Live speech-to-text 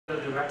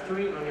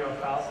directory on your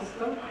file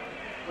system.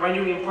 When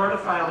you import a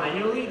file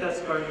manually, that's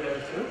going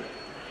there too.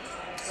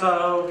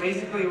 So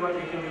basically what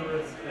you can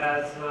do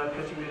as a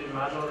contributed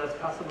module that's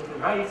possible to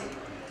write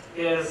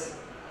is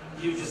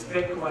you just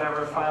pick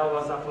whatever file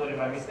was uploaded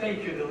by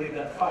mistake, you delete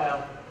that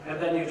file, and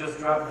then you just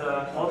drop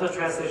all the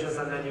translations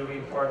and then you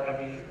import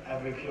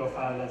every PO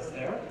file that's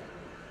there.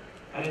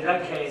 And in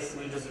that case,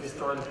 you just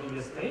restore the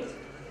previous state.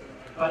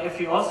 But if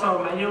you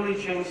also manually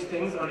change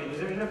things on the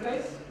user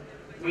interface,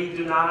 we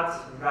do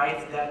not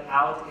write that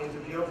out into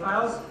PO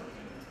files,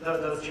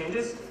 those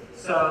changes.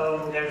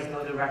 So there's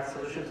no direct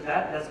solution to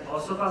that. That's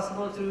also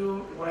possible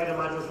to write a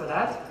module for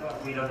that,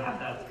 but we don't have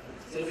that.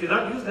 So if you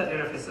don't use that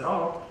interface at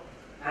all,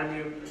 and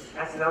you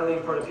accidentally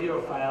import a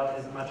PO file,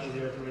 it's much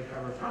easier to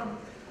recover from.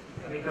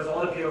 Because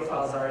all the PO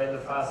files are in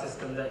the file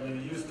system that you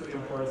used to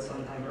import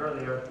sometime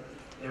earlier.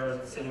 They're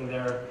sitting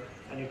there,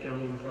 and you can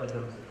re-import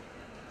them.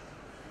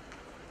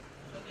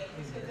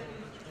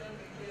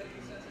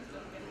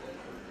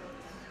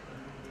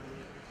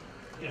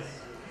 Yes.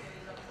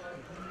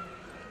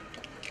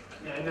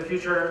 Yeah, in the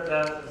future,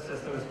 the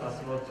system is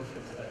possible to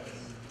fix that.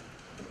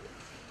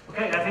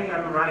 Okay, I think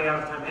I'm running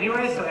out of time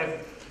anyway, so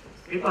if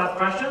people have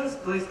questions,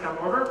 please come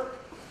over.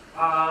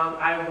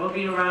 I will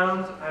be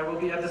around, I will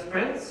be at the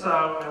sprint,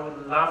 so I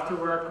would love to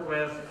work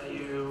with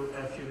you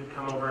if you could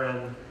come over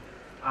and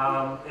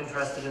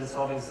interested in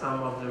solving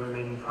some of the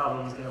remaining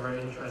problems. They're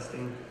very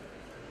interesting.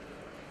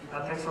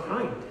 Thanks for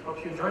coming.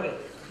 Hope you enjoyed it.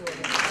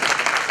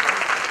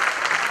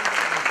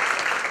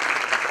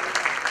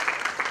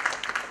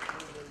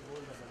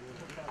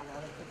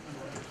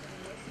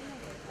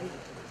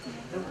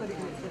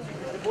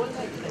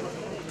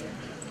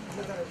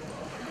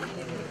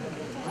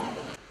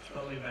 It's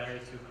probably better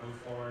to come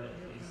forward at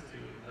least to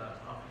the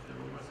top of the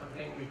room or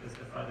something, because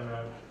the farther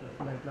out, the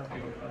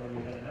you will probably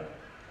be headed up.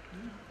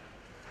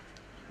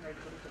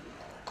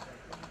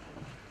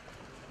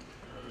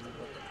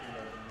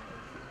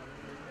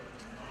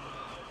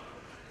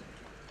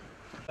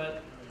 But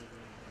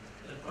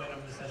the point of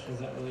the session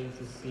is not really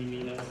to see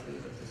me nicely,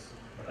 but just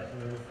let you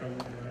know from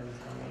your hands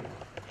on me.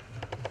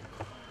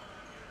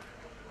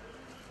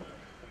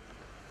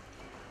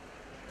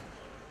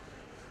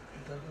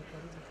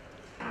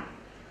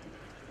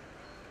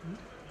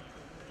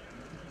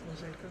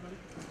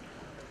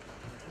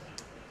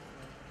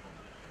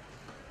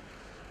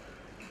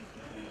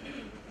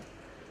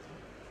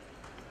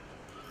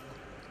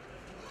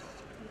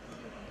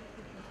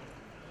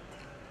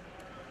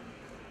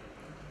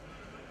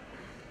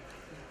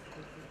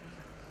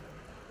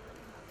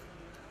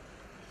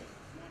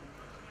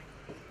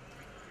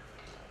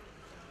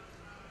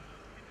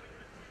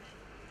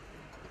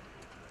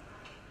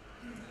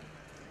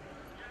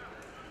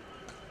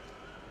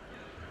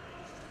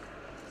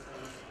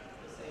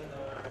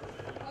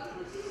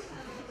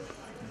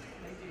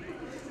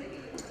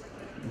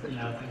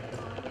 Yeah, thank you.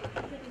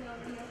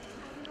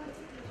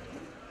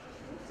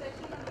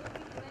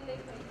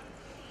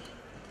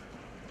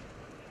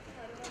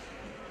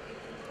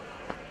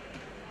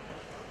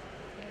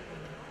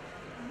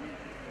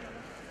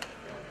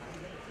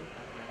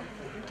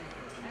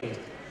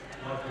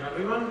 Welcome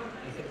everyone.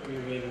 I think we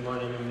waited more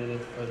than a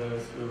minute for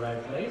those who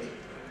arrived late.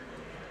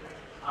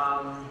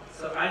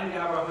 So I'm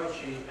Gabor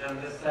Hoci,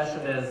 and this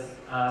session is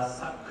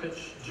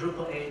Kuch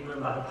Drupal 8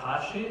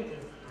 Rimbahapashi,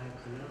 if I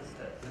pronounced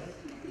that right.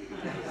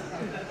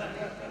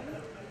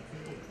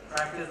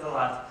 Practice a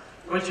lot.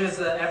 Which is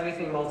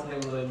everything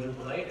multilingual in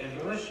Drupal 8 in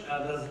English.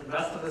 The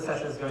rest of the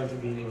session is going to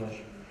be in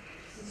English.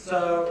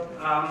 So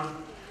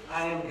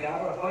I am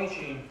Gabor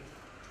Hoci,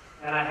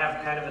 and I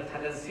have kind of a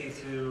tendency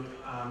to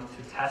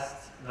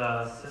test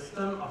the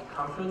system of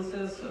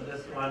conferences. So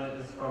this one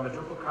is from a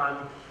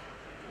DrupalCon.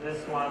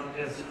 This one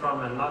is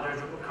from another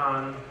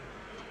DrupalCon.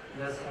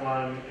 This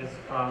one is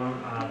from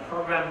a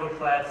program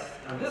booklet.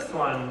 And this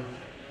one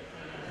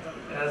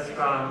is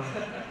from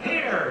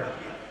here.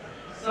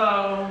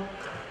 So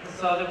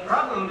the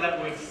problem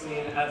that we've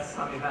seen at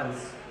some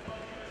events,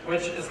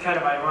 which is kind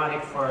of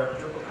ironic for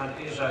DrupalCon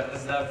Asia,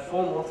 is that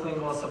full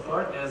multilingual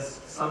support is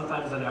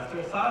sometimes an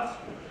afterthought.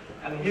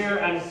 And here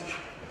I'm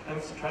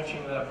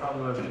stretching that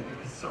problem a bit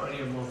because it's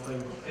already a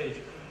multilingual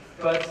page.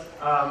 But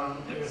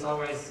there's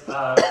always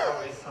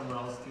somewhere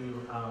else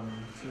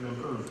to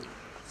improve.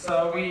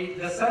 So we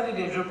decided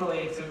in Drupal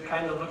 8 to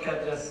kind of look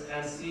at this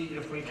and see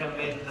if we can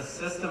make the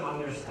system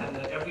understand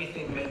that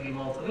everything may be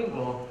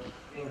multilingual,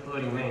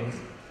 including names,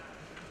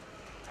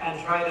 and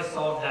try to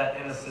solve that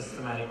in a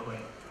systematic way.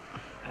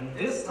 And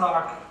this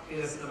talk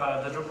is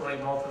about the Drupal 8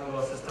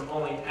 multilingual system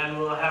only, and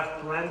we'll have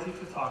plenty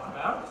to talk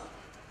about.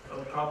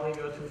 It'll probably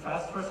go too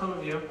fast for some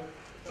of you,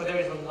 but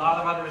there's a lot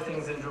of other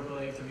things in Drupal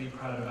 8 to be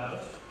proud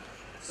about.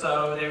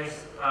 So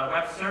there's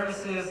web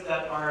services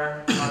that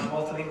are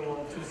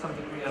multilingual to some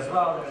degree as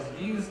well. There's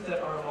views that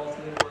are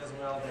multilingual as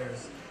well.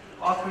 There's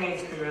authoring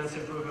experience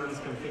improvements,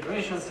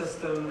 configuration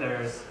system.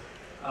 There's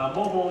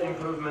mobile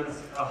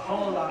improvements, a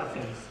whole lot of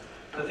things.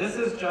 So this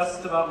is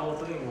just about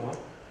multilingual.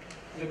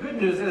 The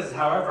good news is,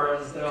 however,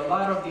 is that a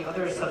lot of the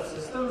other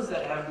subsystems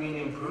that have been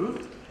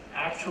improved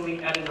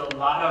actually added a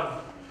lot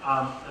of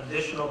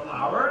additional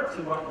power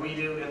to what we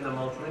do in the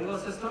multilingual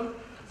system.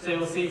 So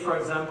you'll see, for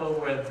example,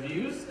 with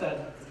views,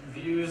 that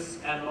views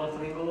and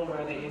multilingual,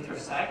 where they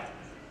intersect,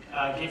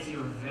 gives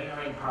you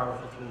very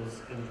powerful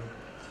tools in Drupal.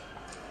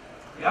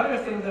 The other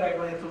thing that I'm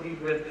going to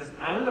lead with is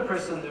I'm the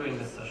person doing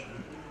this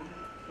session,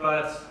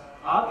 but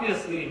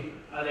obviously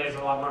there's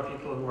a lot more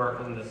people who work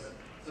on this.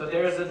 So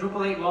there's a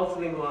Drupal 8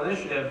 Multilingual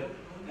Initiative,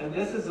 and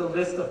this is a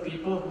list of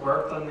people who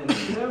worked on the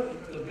initiative.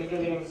 The bigger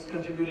names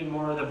contributed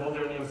more, the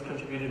bolder names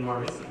contributed more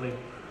recently.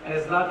 And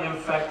it's not in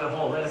fact the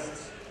whole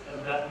list,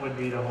 that would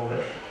be the whole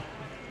list.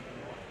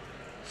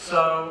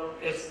 So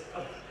it's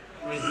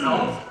a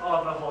result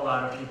of a whole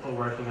lot of people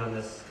working on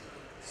this.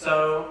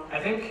 So I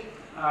think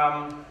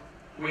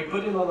we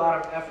put in a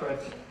lot of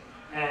effort,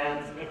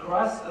 and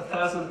across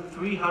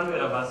 1,300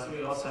 of us,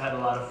 we also had a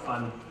lot of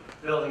fun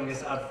building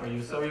this out for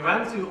you. So we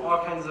went to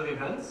all kinds of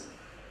events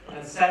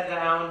and sat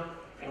down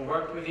and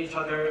worked with each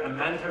other and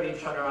mentored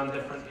each other on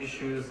different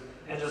issues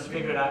and just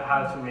figured out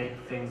how to make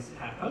things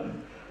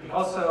happen. We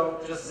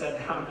also just sat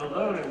down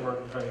alone and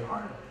worked very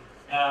hard.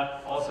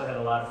 Also had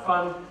a lot of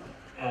fun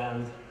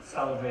and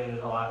celebrated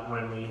a lot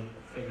when we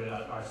figured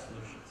out our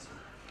solutions.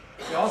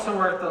 We also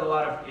worked on a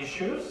lot of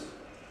issues.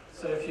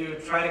 So if you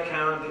try to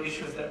count the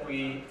issues that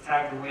we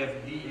tagged with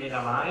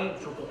D8MI,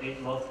 Drupal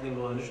 8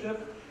 Multilingual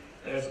Initiative,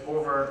 there's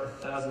over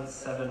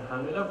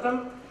 1,700 of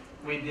them.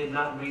 We did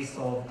not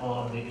resolve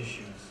all of the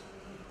issues.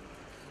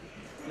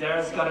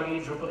 There's got to be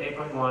Drupal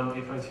 8.1,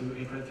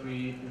 8.2,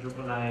 8.3,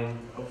 Drupal 9,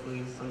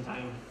 hopefully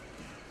sometime.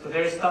 So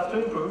there's stuff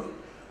to improve,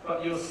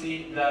 but you'll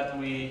see that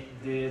we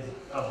did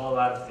a whole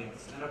lot of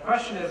things. And the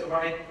question is,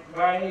 why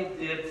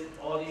did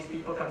all these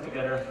people come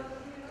together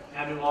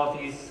and do all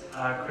these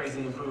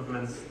crazy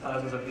improvements,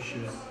 thousands of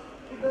issues?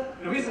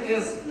 The reason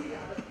is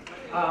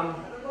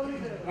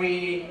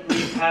we've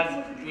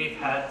had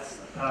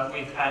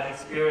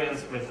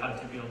experience with how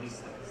to build these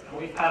things, and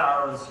we've had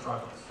our own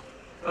struggles.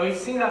 So we've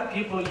seen that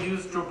people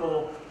use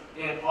Drupal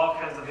in all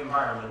kinds of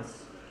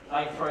environments.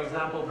 Like, for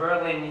example,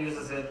 Berlin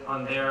uses it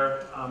on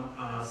their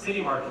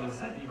city marketing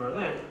site,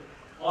 eBerlin.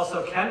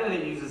 Also, Canada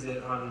uses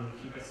it on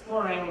Keep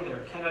Exploring, their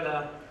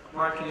Canada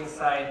marketing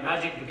site.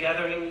 Magic the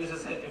Gathering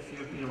uses it if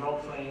you've been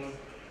role-playing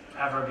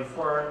ever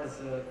before.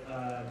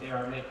 They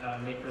are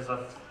makers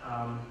of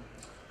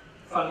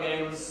fun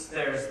games.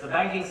 There's the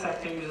banking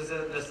sector uses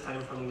it, this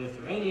time from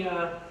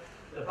Lithuania.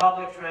 The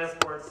public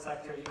transport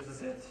sector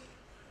uses it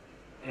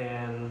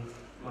in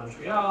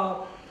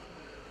Montreal.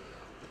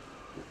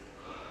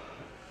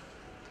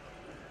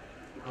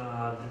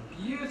 The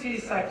beauty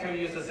sector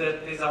uses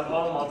it. These are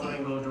all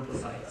multilingual Drupal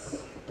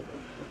sites.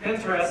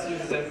 Pinterest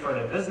uses it for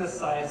their business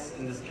sites,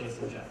 in this case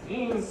in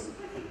Japanese.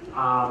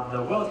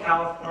 The World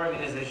Health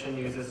Organization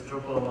uses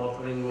Drupal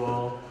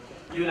multilingual.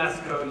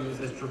 UNESCO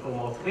uses Drupal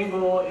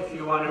multilingual. If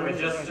you want to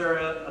register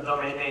a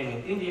domain name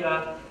in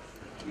India,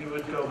 you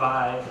would go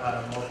by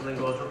a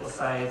multilingual Drupal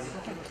site.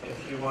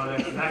 If you want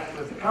to connect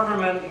with the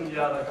government,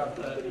 India, like up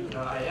the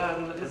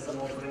IN is a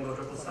multilingual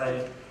Drupal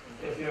site.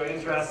 If you're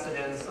interested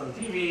in some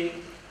TV,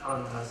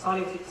 on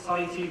Sony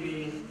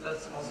TV,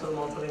 that's also a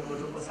multilingual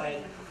Drupal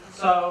site.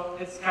 So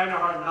it's kind of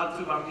hard not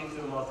to bump into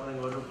a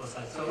multilingual Drupal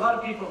site. So a lot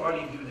of people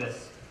already do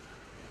this.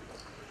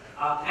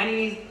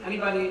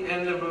 Anybody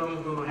in the room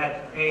who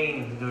had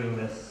pain doing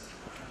this?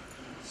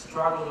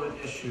 Struggled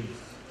with issues?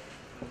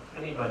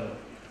 Anybody?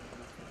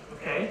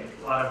 Okay,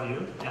 a lot of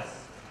you, yes.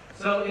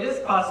 So it is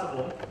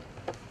possible,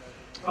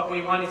 but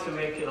we wanted to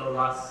make it a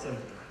lot simpler.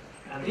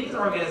 And these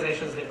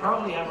organizations, they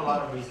probably have a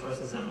lot of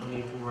resources and will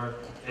need to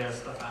work their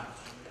stuff out.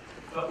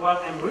 But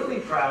what I'm really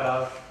proud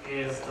of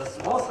is the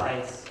small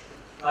sites,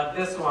 like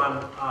this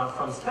one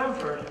from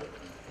Stanford.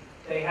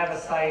 They have a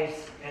site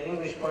in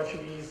English,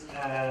 Portuguese,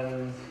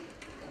 and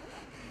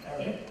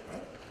Arabic,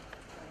 right?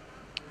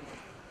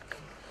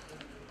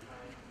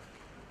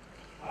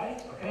 Thai,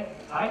 okay,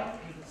 Thai.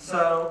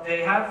 So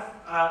they have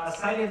a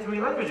site in 3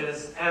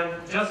 languages, and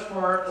just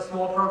for a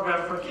small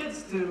program for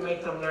kids to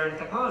make them learn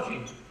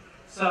technology.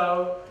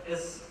 So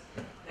it's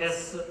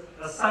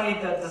a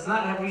site that does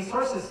not have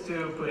resources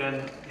to put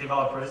in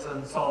developers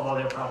and solve all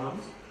their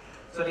problems.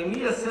 So they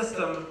need a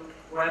system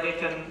where they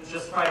can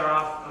just fire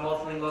off a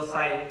multilingual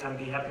site and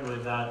be happy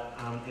with that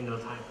in no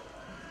time.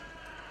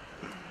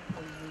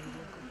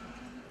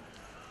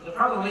 The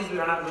problem is we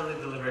are not really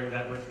delivering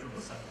that with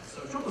Drupal 7.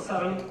 So Drupal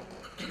 7,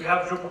 you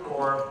have Drupal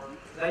core,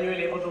 then you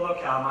enable the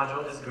locale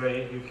module, is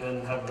great. You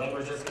can have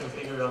languages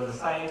configured on the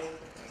site,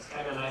 it's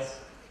kind of nice.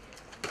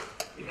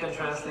 You can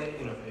translate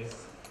interface.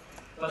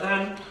 But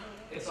then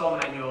it's all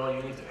manual,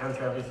 you need to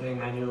enter everything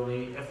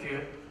manually. If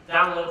you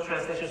download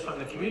translations from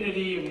the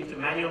community, you need to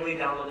manually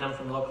download them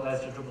from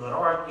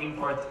localize.drupal.org,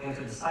 import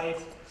into the site,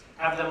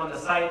 have them on the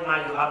site. Now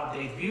you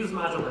update views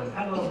module and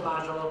panels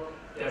module.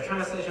 Their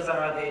translations are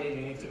outdated,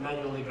 you need to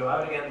manually go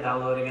out again,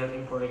 download again,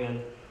 import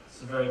again.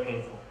 It's very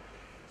painful.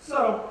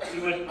 So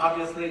you would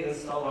obviously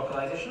install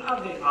localization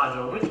update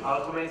module, which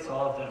automates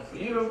all of that for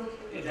you.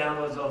 It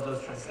downloads all of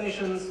those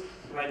translations.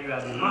 When you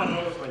add new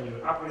modules, when you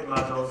upgrade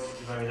modules,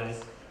 very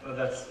nice. So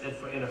that's it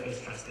for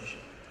interface translation.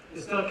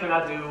 you still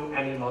cannot do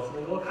any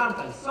multilingual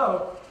content.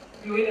 So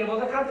you enable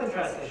the content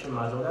translation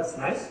module. That's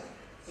nice.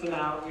 So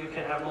now you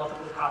can have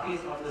multiple copies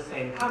of the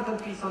same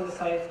content piece on the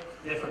site,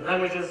 different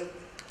languages,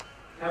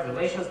 have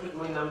relations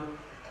between them.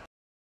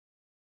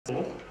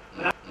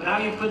 But now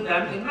you put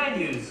them in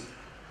menus.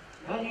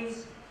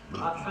 Menus,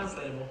 not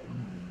translatable.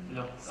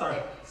 No, sorry.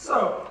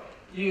 So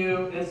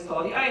you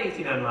install the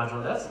I89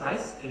 module. That's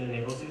nice. It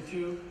enables you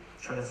to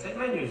translate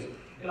menus.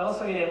 It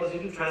also enables you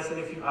to translate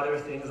a few other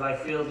things like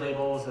field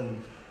labels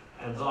and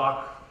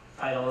block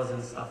titles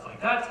and stuff like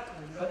that.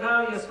 But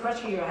now you're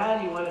scratching your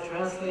head, you want to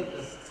translate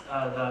this,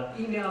 the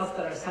emails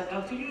that are sent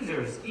out to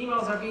users.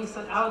 Emails are being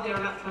sent out, they are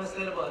not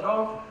translatable at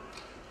all.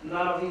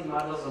 None of these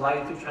modules allow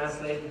you to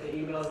translate the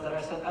emails that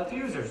are sent out to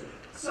users.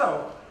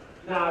 So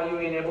now you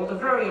enable the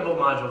variable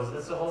modules.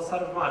 That's a whole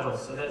set of modules.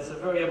 So that's a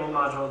variable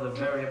module, the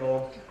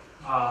variable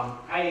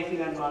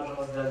I89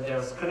 modules, then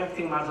there's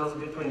connecting modules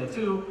between the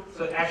two,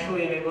 so it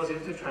actually enables you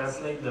to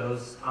translate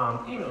those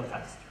email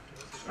text.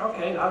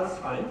 Okay, now that's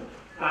fine.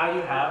 Now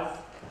you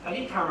have an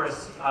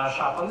e-commerce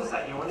shop on the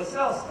site. You want to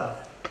sell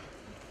stuff.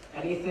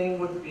 Anything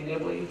would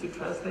enable you to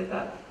translate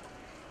that?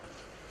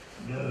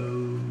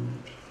 No.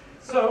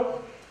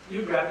 So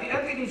you grab the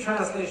entity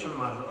translation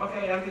module.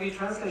 Okay, entity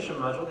translation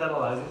module that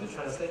allows you to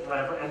translate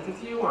whatever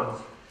entity you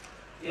want.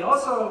 It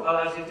also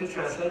allows you to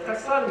translate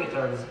taxonomy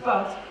terms,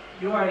 but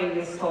you already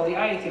installed the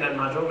I89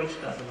 module,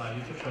 which does allow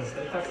you to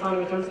translate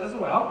taxonomy terms as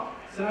well.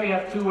 So now you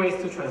have two ways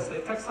to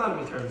translate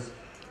taxonomy terms.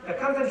 The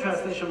content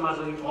translation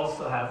module you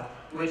also have,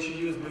 which you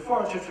used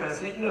before to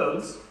translate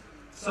nodes.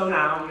 So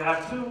now you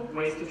have two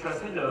ways to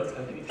translate nodes,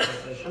 entity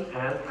translation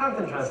and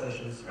content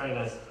translations. Very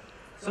nice.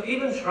 So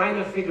even trying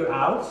to figure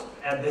out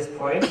at this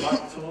point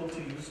what tool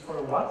to use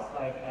for what,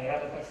 like I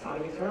have a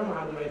taxonomy term,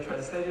 how do I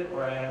translate it,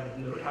 or I have a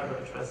node, how do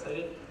I translate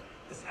it,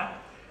 is hard.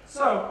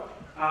 So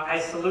I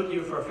salute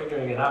you for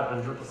figuring it out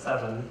on Drupal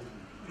 7.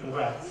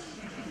 Congrats.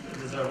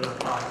 You deserve an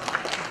applause.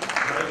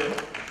 Very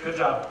good. Good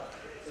job.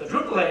 So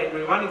Drupal 8,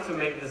 we wanted to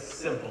make this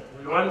simple.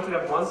 We wanted to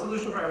have one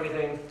solution for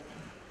everything,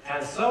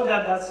 and so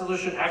that that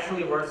solution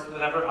actually works with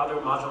whatever other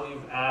module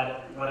you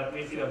add,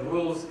 if you have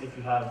rules, if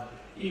you have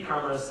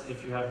e-commerce,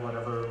 if you have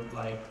whatever,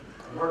 like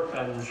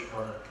Workbench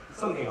or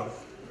something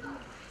else.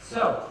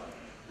 So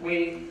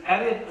we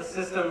added a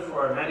system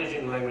for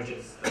managing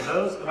languages. It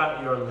knows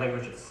about your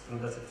languages,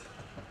 and that's it.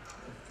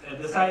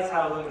 It decides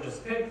how language is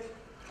picked,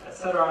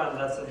 etc., and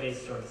that's a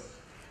base service.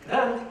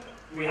 Then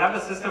we have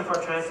a system for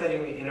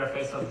translating the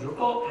interface of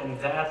Drupal, and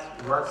that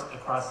works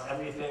across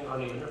everything on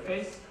the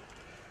interface.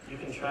 You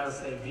can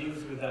translate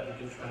views with that, you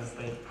can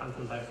translate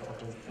content types, all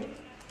kinds of things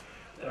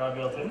that are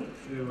built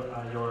into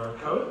your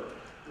code.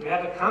 We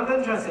have a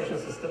content translation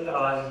system that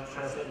allows you to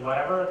translate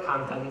whatever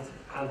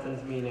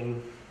content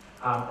meaning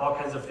all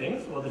kinds of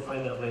things. We'll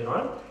define that later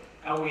on.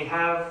 And we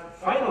have,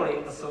 finally,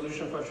 a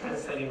solution for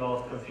translating all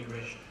of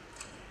configuration.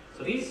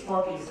 So these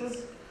four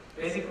pieces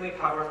basically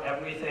cover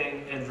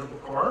everything in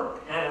Drupal core,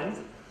 and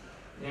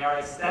they are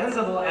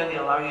extensible, and they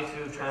allow you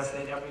to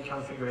translate every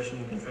configuration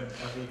you configure,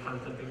 every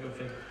content you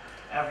configure,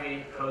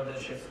 every code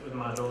that ships with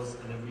modules,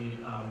 and every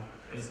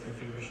base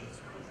configuration as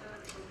well.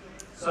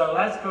 So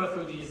let's go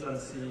through these and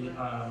see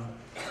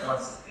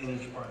what's in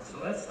each part. So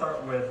let's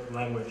start with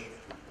language.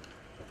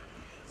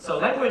 So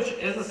language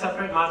is a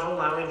separate module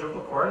now in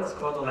Drupal core. It's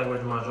called the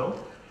language module.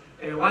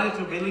 And we wanted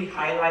to really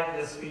highlight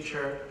this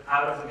feature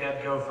out of the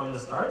get-go from the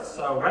start.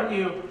 So when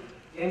you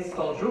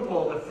install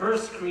Drupal, the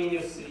first screen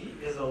you see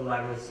is a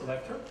language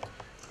selector.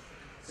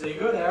 So you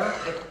go there,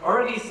 it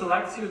already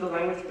selects you the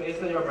language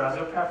based on your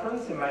browser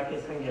preference, in my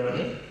case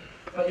Hungarian.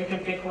 But you can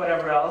pick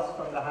whatever else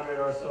from the 100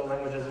 or so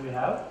languages we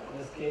have. In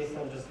this case,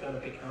 I'm just going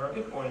to pick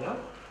Arabic, why not?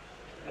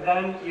 And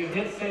then you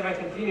hit save and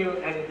continue,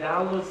 and it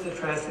downloads the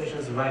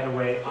translations right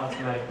away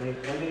automatically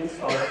in the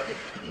installer.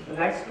 The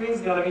next screen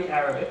is going to be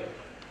Arabic.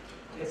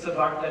 It's a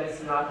bug that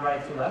it's not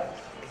right to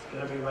left. It's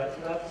going to be right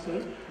to left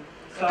soon.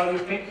 So you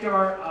pick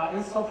your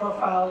install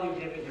profile, you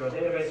give it your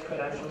database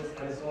credentials,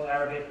 and it's all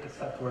Arabic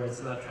except where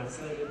it's not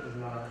translated. It's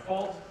not our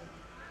fault.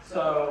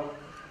 So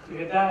you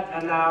hit that,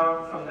 and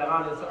now from then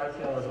on it's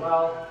RTL as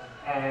well,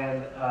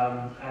 and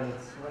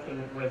it's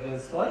working with the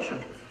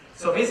installation.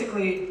 So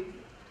basically,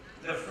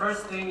 the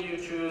first thing you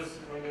choose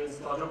when you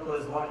install Drupal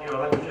is what your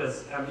language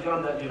is, and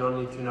beyond that you don't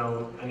need to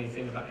know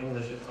anything about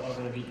English. It's all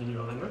going to be in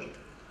your language,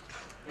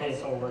 and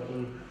it's all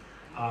working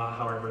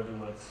however you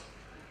want.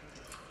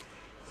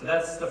 So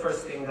that's the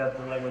first thing that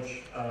the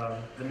language,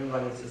 the new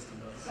language system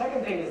does. The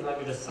second thing is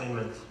language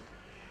assignment.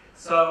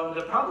 So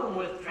the problem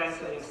with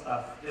translating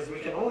stuff is we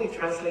can only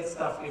translate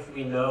stuff if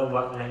we know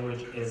what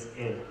language is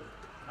in.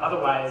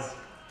 Otherwise,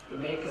 we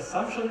make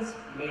assumptions,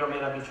 may or may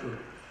not be true.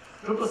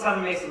 Drupal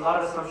 7 makes a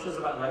lot of assumptions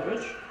about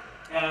language,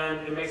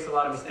 and it makes a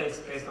lot of mistakes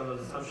based on those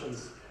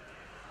assumptions.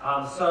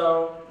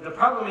 So the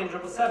problem in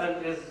Drupal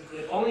 7 is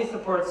it only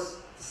supports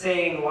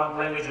saying what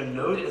language a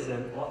node is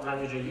in, what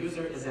language a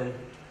user is in,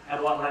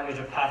 and what language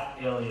a path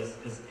alias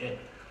is in.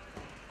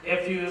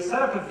 If you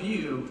set up a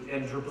view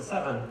in Drupal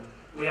 7,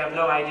 we have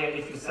no idea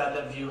if you set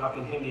that view up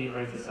in Hindi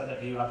or if you set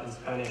that view up in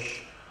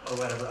Spanish or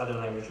whatever other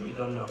language, we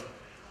don't know.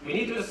 we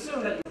need to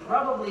assume that you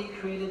probably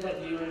created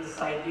that view in the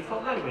site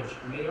default language.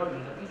 May or may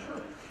not be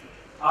true.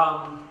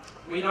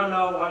 We don't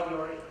know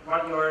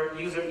what your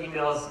user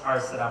emails are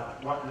set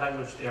up, what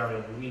language they are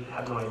in. We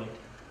have no idea.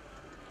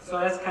 So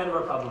that's kind of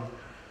a problem.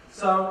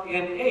 So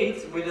in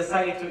 8, we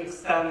decided to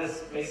extend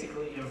this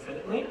basically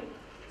infinitely.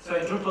 So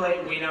in Drupal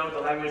 8, we know the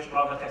language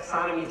of a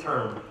taxonomy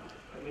term.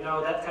 We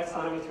know that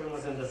taxonomy term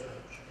was in this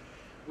language.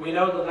 We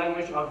know the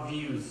language of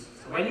views.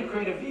 So when you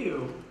create a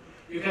view,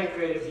 you can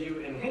create a view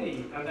in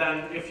Hindi, and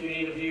then if you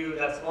need a view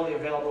that's only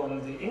available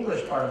in the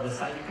English part of the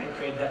site, you can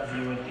create that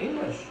view in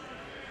English.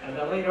 And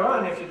then later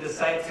on, if you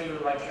decide to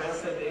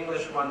translate the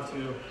English one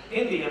to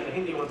Hindi and the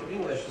Hindi one to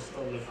English, it's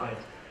totally fine.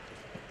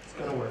 It's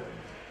going to work.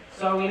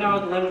 So we know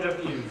the language of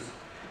views.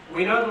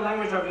 We know the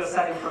language of your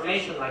site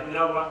information, like we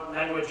know what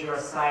language your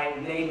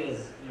site name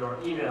is, your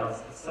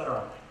emails,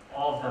 etc.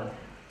 All of them.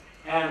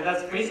 And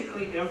that's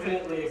basically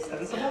infinitely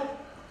extensible.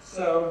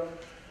 So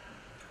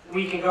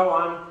we can go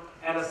on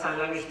and assign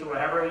language to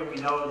whatever.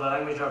 We know the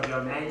language of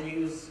your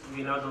menus.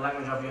 We know the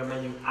language of your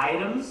menu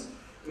items.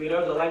 We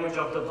know the language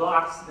of the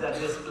blocks that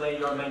display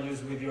your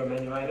menus with your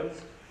menu items.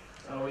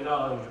 So we know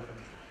the language of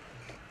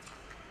it.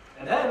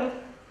 And then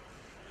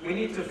we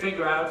need to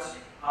figure out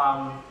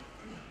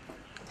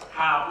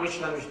which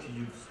language to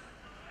use.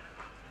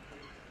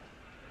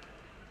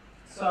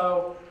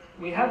 So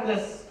we have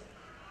this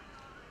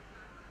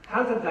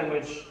content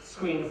language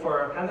screen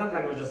for content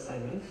language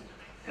assignment.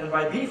 And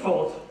by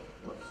default,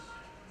 whoops,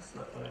 that's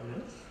not what I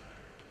meant.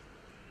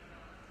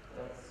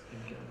 That's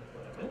again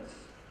what I meant.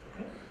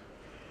 Okay.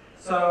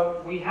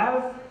 So we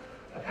have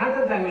a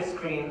content language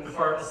screen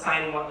for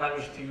assigning what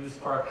language to use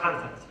for our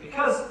content.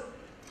 Because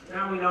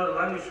now we know the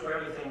language for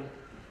everything,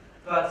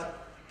 but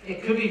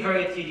it could be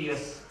very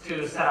tedious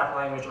to set up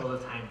language all the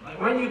time.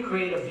 Like when you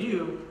create a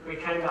view, we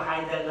kind of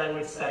hide that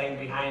language setting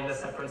behind a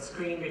separate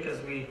screen because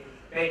we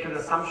make an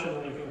assumption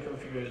and you can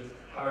configure it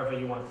however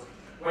you want.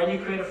 When you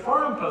create a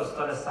forum post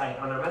on a site,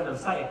 on a random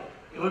site,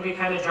 it would be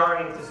kind of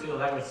jarring to see a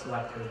language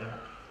selector there.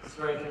 It's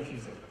very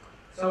confusing.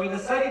 So we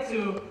decided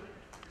to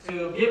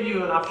give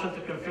you an option to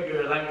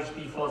configure language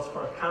defaults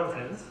for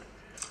content.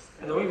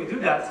 And the way we do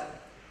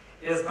that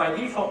is by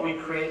default we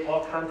create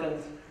all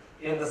content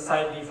in the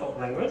site default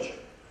language.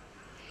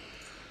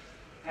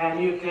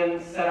 And you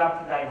can set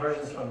up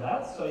diversions from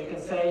that. So you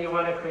can say you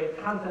want to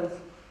create content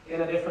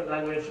in a different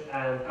language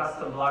and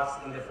custom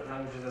blocks in different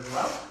languages as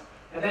well.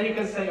 And then you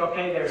can say,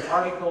 okay, there's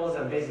articles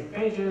and basic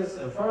pages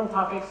and forum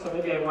topics. So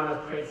maybe I want to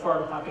create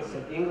forum topics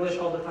in English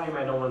all the time.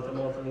 I don't want a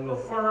multilingual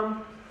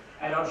forum.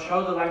 I don't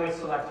show the language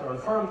selector on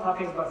forum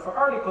topics, but for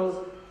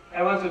articles,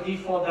 I want to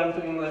default them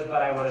to English,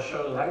 but I want to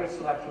show the language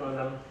selector on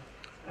them.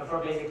 And for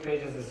basic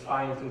pages, it's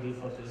fine to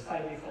default to the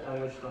site default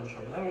language, don't show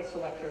the language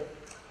selector.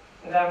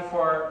 And then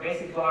for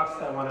basic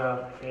blocks, I want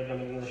to create them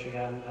in English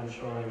again and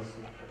show language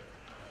selector.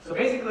 So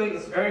basically,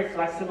 it's very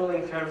flexible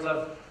in terms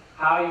of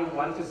how you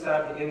want to set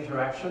up the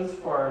interactions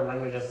for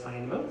language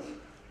assignment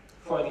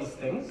for these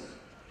things.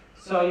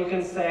 So you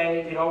can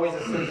say it always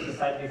assumes the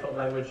site default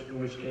language, in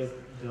which case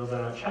those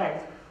are not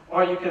checked.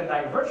 Or you can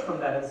diverge from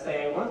that and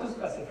say, I want to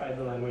specify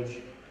the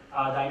language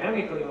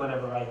dynamically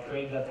whenever I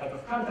create that type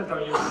of content. Or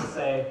you can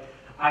say,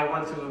 I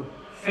want to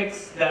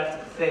fix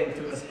that thing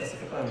to a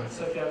specific language.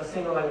 So if you have a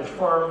single language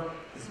forum,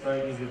 it's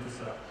very easy to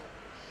set up.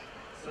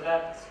 So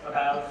that's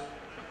about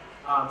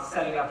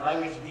setting up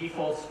language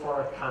defaults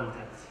for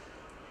content.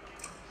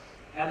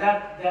 And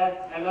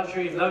that, I'm not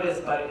sure you've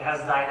noticed, but it has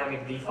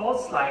dynamic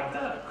defaults, like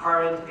the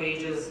current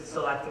page's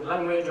selected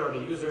language, or the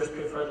user's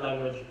preferred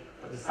language,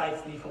 or the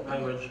site's default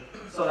language.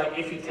 So like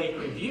if you take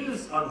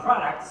reviews on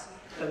products,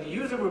 then the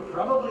user would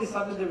probably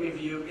submit the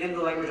review in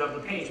the language of the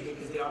page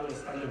because they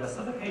understand the rest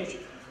of the page.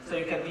 So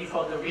you can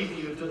default the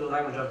review to the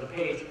language of the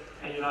page,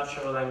 and you not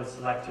show a language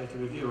selector to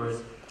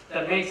reviewers.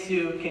 That makes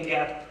you can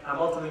get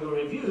multilingual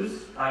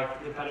reviews,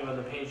 like depending on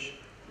the page,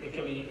 it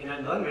can be in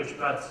any language,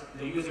 but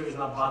the user is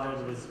not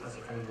bothered with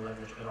specifying the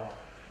language at all.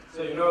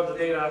 So you know the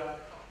data,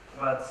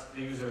 but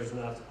the user is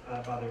not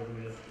bothered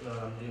with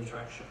the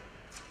interaction.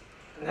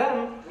 And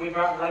then we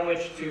brought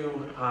language to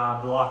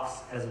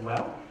blocks as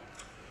well.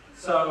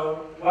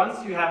 So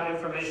once you have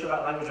information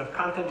about language of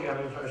content, you have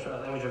information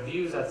about language of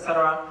views,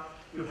 etc.,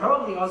 you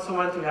probably also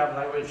want to have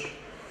language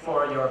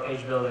for your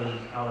page building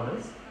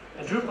elements.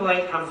 And Drupal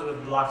 8 comes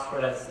with blocks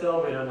for that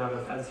still. We don't have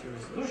a fancier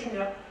solution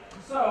yet.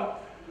 So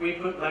we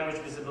put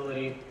language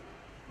visibility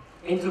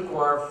into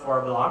core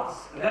for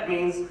blocks. And that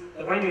means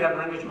that when you have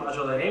language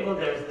module enabled,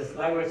 there's this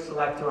language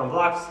selector on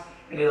blocks,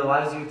 and it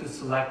allows you to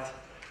select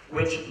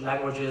which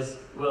languages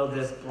will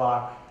this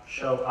block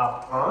show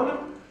up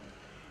on.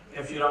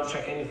 If you don't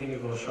check anything,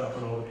 it will show up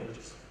on all the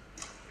pages.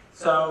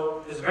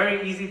 So it's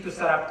very easy to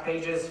set up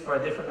pages for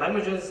different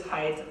languages,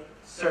 hide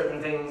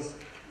certain things.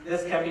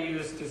 This can be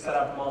used to set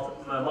up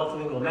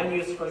multilingual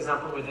menus, for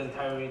example, with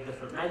entirely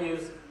different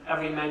menus.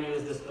 Every menu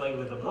is displayed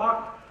with a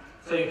block.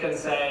 So you can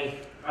say,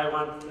 I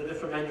want a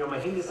different menu on my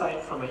Hindi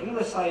site from my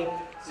English site.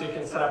 So you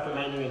can set up a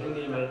menu in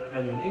Hindi, a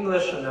menu in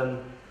English, and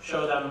then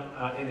show them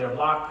in their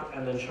block,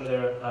 and then show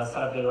their set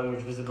up their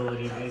language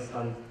visibility based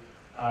on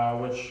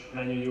which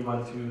menu you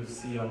want to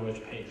see on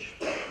which page.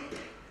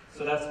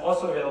 So that's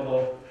also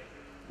available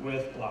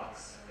with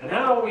blocks. And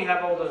now we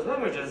have all those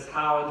languages.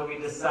 How do we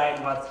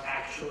decide what's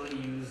actually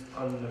used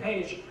on the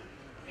page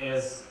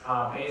is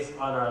based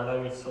on our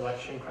language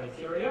selection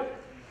criteria.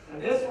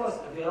 And this was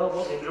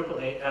available in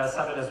Drupal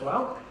 7 as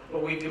well,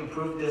 but we've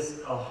improved this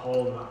a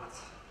whole lot.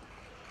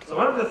 So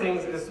one of the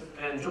things is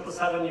in Drupal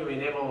 7 you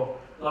enable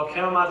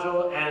locale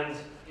module and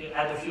you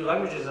add a few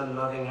languages and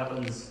nothing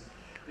happens.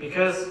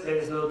 Because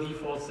there's no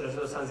defaults, there's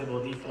no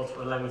sensible defaults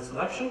for language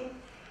selection.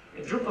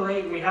 In Drupal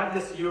 8 we have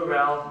this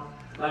URL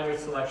language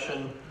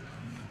selection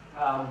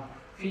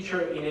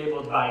feature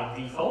enabled by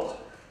default.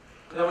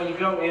 And then when you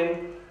go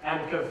in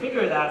and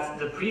configure that,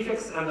 the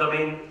prefix and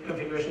domain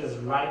configuration is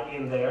right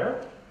in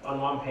there on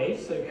one page,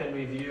 so you can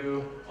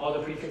review all the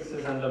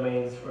prefixes and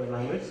domains for a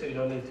language, so you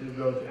don't need to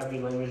go to every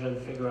language and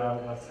figure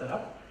out what's set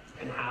up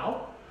and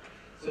how.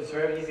 So it's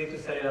very easy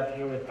to set it up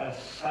here with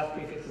past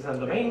prefixes and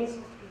domains.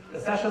 The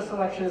session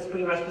selection is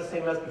pretty much the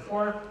same as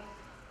before.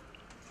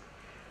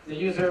 The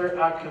user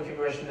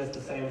configuration is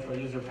the same for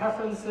user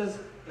preferences.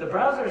 The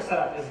browser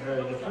setup is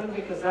very different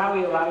because now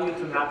we allow you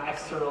to map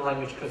external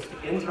language codes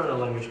to internal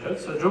language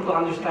codes. So Drupal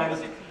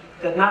understands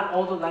that not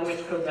all the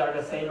language codes are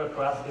the same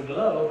across the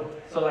globe.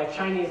 So like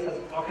Chinese has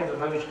all kinds of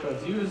language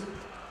codes used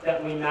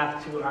that we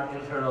map to our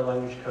internal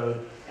language code,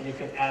 and you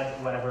can add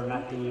whatever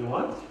mapping you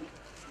want.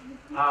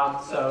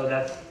 So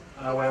that's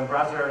when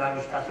browser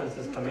language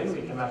preferences come in,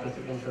 we can map it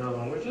to internal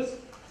languages.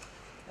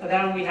 And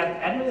then we have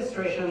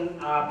administration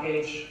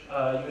page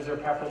user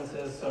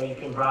preferences, so you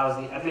can browse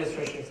the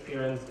administration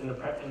experience in the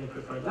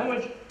preferred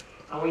language.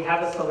 And we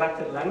have a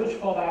selected language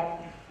fallback,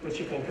 which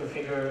you can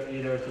configure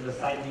either to the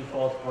site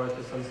default or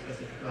to some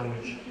specific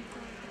language.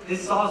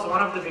 This solves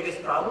one of the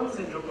biggest problems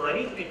in Drupal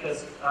 8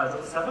 because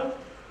Drupal 7,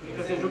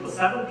 because in Drupal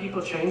 7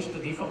 people changed the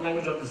default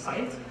language of the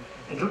site,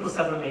 and Drupal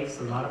 7 makes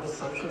a lot of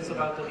assumptions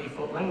about the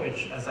default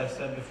language. As I've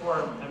said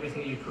before,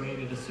 everything you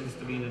created assumes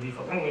to be the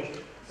default language.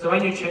 So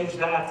when you change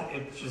that,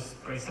 it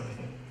just breaks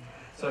everything.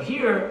 So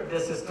here,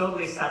 this is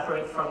totally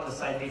separate from the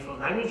site default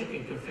language. You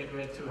can configure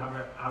it to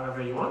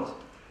however you want.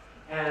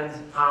 And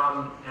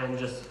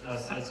just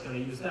site's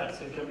going to use that.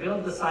 So you can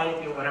build the site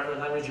in whatever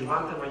language you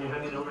want, and when you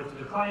hand it over to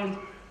the client,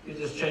 you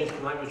just change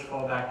the language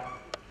fallback,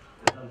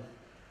 and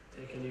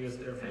they can use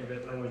their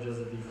favorite language as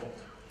a default.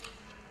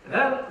 And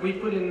then we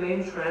put in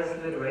name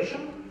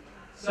transliteration.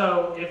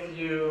 So if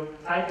you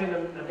type in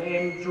a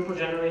name, Drupal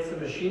generates a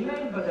machine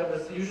name, but that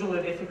was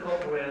usually difficult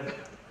with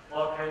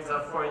all kinds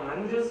of foreign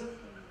languages.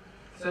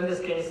 So in this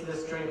case,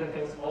 this string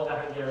contains all the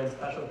Hungarian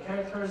special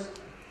characters.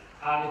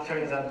 It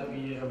turns out to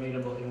be a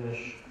readable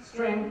English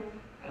string,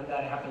 and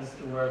that happens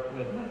to work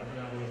with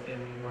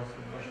everything. It works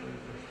with Russian, it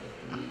works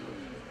with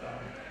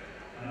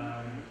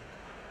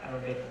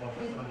Arabic, all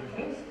sorts of other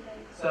things.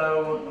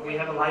 So we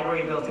have a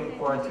library built in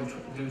core to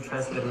do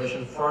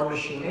transliteration for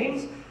machine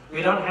names.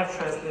 We don't have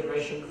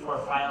transliteration for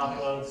file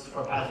uploads,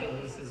 for path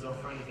aliases, or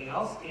for anything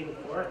else in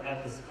core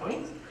at this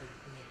point.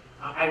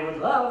 I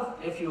would love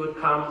if you would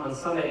come on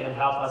Sunday and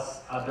help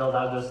us build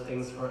out those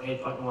things for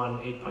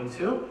 8.1,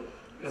 8.2,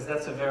 because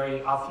that's a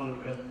very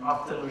often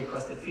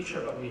requested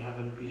feature, but we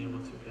haven't been able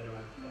to get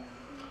around to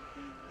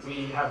that.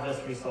 We have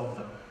this resolved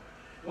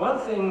though. One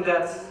thing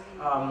that's,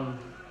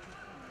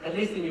 at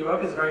least in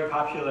Europe, is very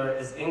popular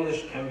is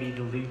English can be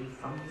deleted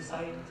from the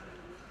site.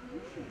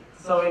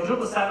 So in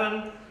Drupal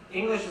 7,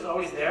 English is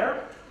always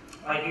there.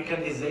 Like you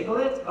can disable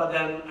it, but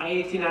then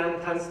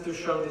I89 tends to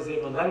show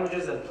disabled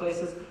languages at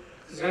places.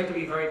 It's going to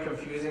be very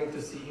confusing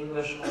to see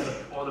English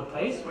all the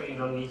place where you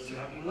don't need to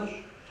have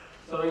English.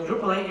 So in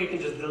Drupal 8, you can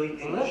just delete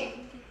English.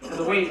 And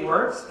the way it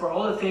works, for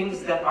all the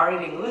things that are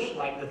in English,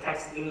 like the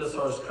text in the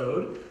source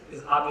code,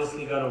 is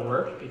obviously going to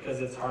work because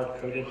it's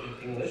hard-coded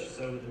in English,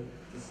 so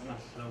there's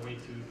no way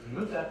to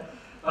remove that.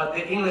 But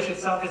the English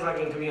itself is not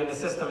going to be on the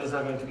system, it's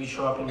not going to be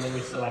show up in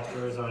language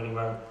selectors or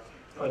anywhere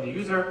for the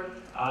user.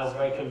 It's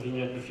very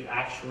convenient if you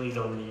actually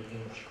don't need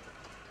English.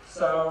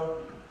 So,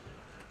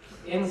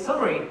 in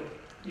summary,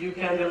 you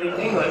can delete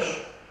English.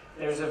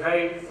 There's a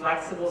very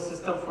flexible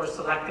system for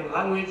selecting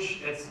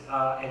language. It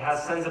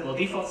has sensible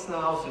defaults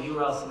now, so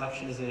URL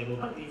selection is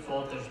enabled by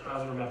default. There's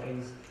browser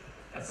mappings,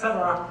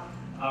 etc.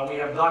 We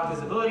have block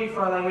visibility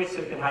for a language, so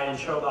you can hide and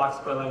show blocks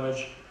per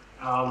language.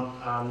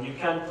 You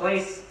can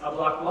place a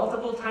block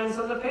multiple times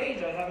on the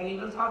page. I haven't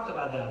even talked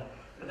about that.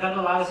 But that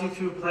allows you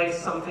to place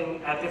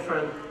something at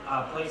different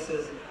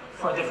places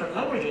for different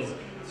languages.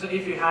 So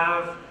if you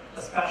have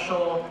a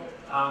special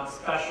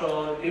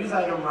news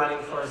item running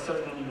for a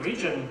certain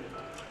region,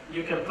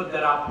 you can put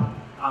that up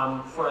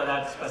for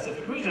that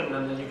specific region,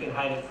 and then you can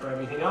hide it for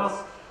everything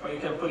else, or you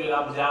can put it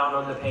up down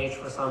on the page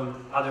for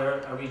some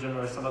other region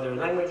or some other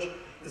language.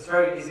 It's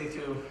very easy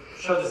to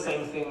show the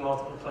same thing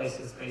multiple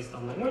places based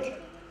on language.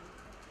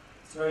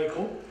 It's very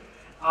cool.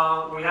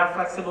 We have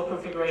flexible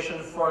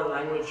configuration for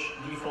language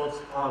defaults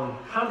on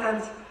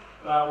content.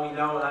 We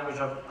know a language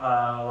of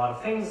a lot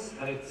of things,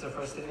 and it's a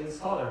first-in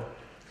installer.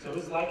 So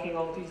who's liking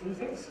all these new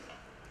things?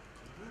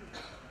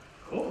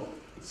 Cool.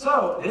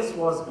 So this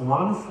was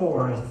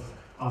 1/4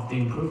 of the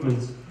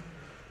improvements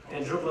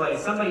in Drupal 8.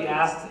 Somebody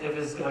asked if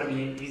it's going to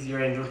be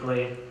easier in Drupal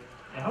 8.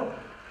 I hope.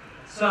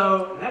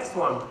 So next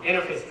one,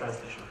 interface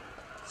translation.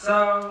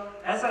 So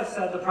as I've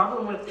said, the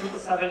problem with Drupal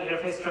 7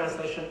 interface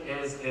translation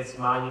is it's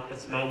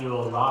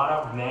manual, a lot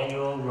of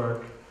manual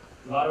work,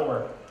 a lot of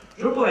work.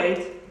 Drupal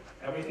 8,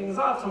 everything is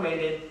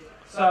automated.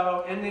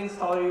 So in the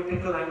installer, you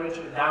pick a language,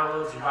 it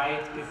downloads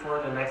right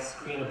before the next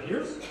screen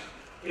appears.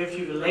 If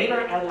you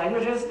later add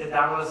languages, it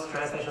downloads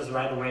translations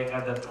right away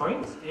at that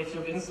point. If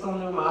you install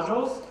new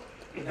modules,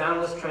 it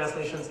downloads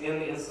translations in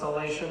the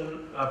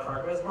installation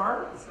progress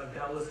bar. It's like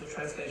downloads the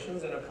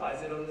translations and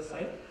applies it on the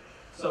site.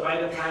 So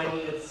by the time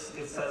it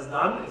says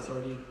done, it's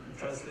already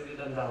translated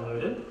and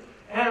downloaded.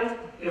 And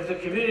if the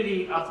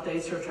community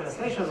updates your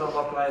translations on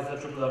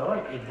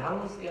localize.drupal.org, it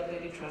downloads the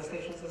updated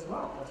translations as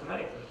well,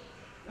 automatically.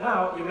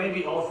 Now, you may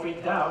be all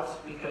freaked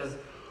out because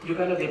you're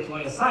going to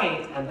deploy a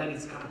site and then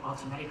it's going to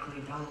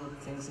automatically download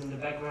things in the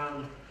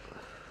background.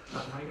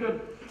 Not very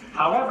good.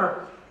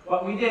 However,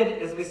 what we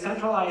did is we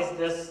centralized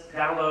this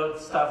download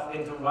stuff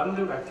into one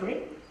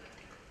directory.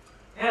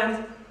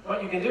 And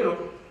what you can do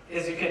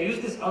is you can use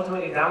this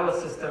automated download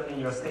system in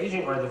your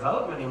staging or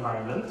development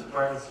environment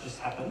where it just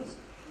happens.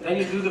 Then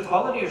you do the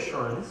quality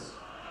assurance,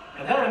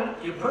 and then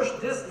you push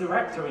this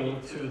directory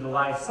to the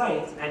live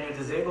site and you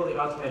disable the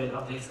automated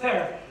updates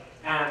there.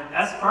 And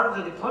as part of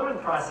the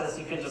deployment process,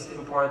 you can just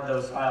import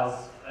those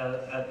files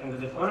in the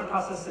deployment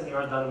process and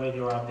you're done with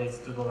your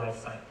updates to the live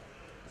site.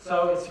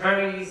 So it's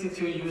very easy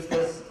to use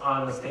this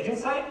on the staging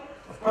site.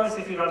 Of course,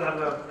 if you don't have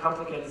a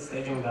complicated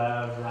staging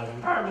live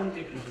environment,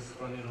 you can just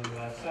run it on the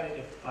live site.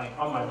 If, like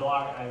on my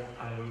blog,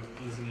 I'm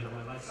using it on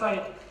my live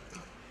site.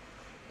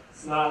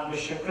 It's not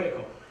mission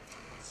critical.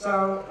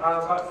 So,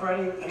 but for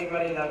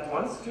anybody that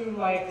wants to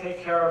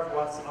take care of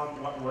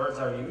what words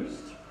are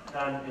used,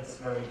 then it's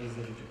very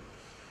easy to do.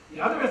 The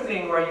other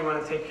thing where you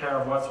want to take care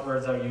of what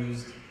words are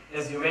used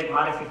is you make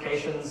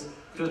modifications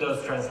to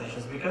those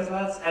translations, because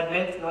let's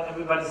admit not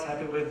everybody's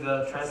happy with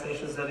the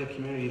translations that the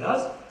community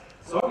does.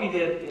 So what we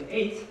did in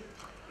 8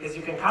 is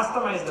you can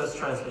customize those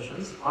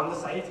translations on the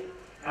site,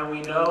 and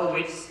we know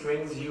which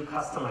strings you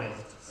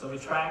customized. So we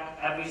track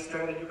every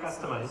string that you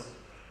customized,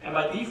 and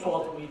by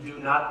default we do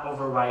not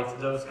overwrite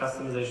those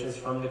customizations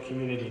from the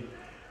community.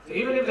 So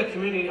even if the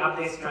community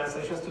updates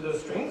translations to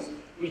those strings,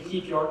 we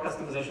keep your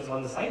customizations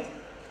on the site.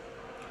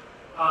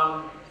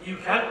 You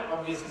can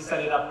obviously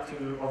set it up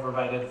to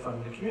override it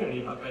from the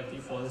community, but by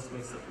default this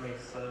makes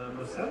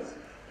no sense.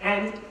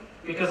 And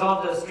because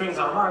all the strings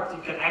are marked,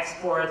 you can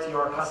export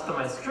your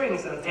customized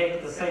strings and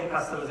take the same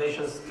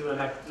customizations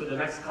to the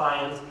next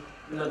client,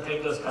 and then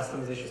take those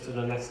customizations to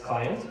the next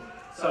client.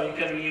 So you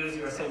can reuse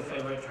your same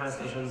favorite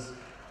translations,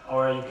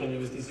 or you can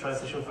use these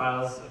translation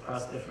files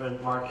across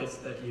different markets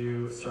that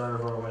you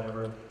serve or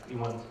whatever you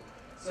want.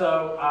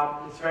 So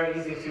it's very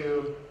easy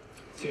to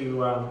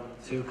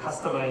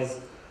customize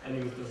and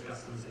use those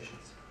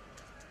customizations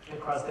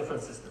across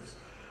different systems.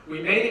 We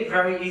made it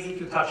very easy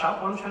to touch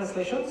up on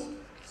translations.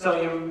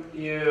 So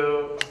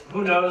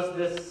who knows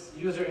this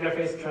user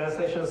interface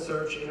translation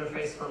search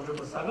interface from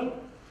Drupal 7?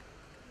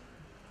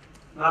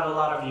 Not a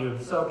lot of you.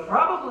 So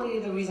probably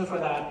the reason for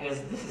that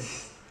is this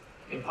is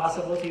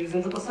impossible to use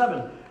in Drupal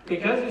 7.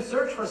 Because you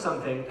search for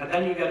something and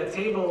then you get a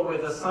table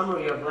with a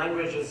summary of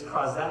languages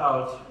crossed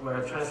out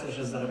where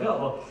translation is not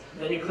available,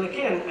 then you click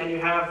in and you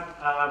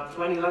have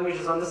 20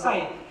 languages on the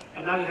site,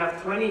 and now you have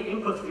 20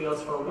 input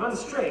fields for one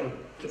string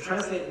to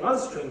translate one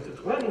string to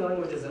 20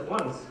 languages at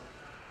once.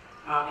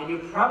 And you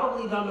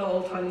probably don't know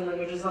all 20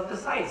 languages of the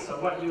site.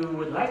 So what you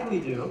would likely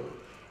do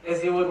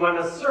is you would want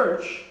to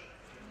search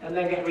and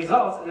then get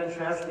results and then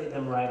translate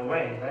them right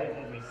away, right?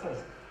 That makes sense.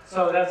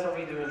 So that's what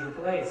we do in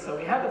Drupal 8. So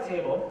we have a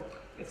table.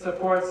 It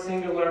supports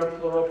singular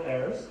plural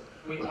pairs.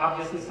 We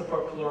obviously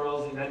support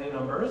plurals in any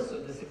numbers. So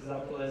this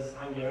example is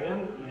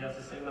Hungarian. We have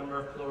the same number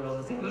of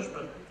plurals as English,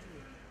 but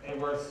it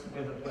works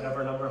with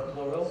whatever number of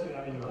plurals you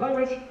have in your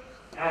language.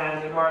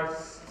 And it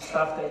marks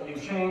stuff that you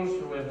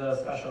changed with a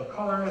special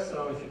color.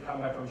 So if you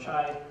come back from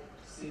Chai,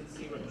 see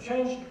what you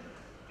changed.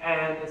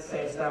 And it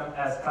saves them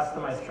as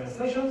customized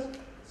translations.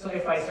 So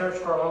if I search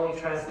for only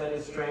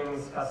translated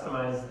strings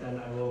customized, then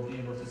I will be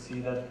able to see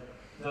that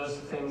those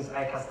things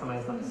I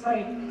customized on the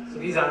site. So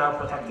these are now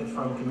protected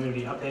from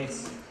community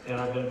updates. They're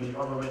not going to be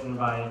overwritten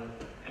by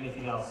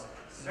anything else.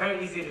 It's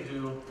very easy to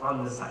do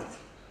on the site.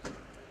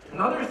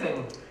 Another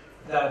thing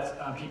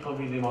that people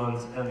really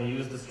want, and they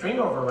use the string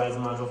overrides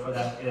module for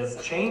that,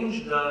 is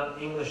change the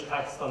English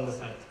text on the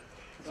site.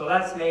 So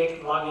let's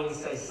make login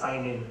say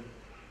sign in.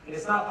 And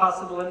it's not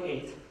possible in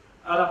 8,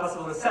 not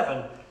possible in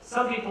 7.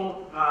 Some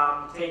people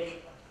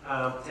take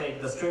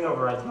the string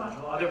overrides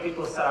module. Other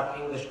people set up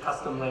English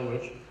custom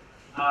language.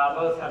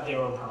 Both have their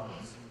own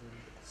problems.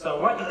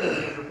 So what you can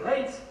do in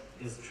Drupal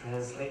 8 is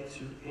translate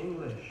to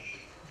English.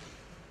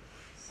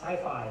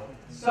 Sci-fi.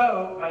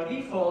 So by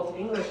default,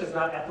 English is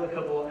not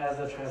applicable as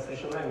a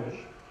translation language.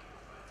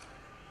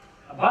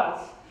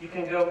 But you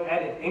can go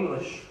edit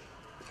English.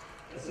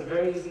 It's a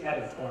very easy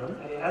edit form,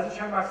 and it has a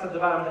checkbox at the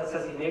bottom that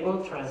says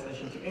enable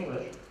translation to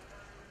English.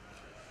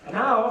 And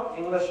now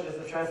English is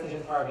the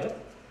translation target.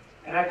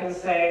 And I can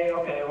say,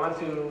 okay, I want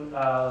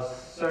to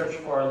search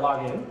for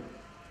login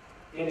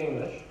in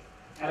English,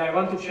 and I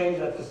want to change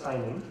that to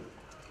sign in,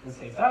 and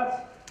save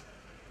that.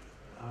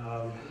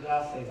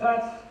 Save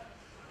that.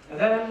 And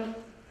then,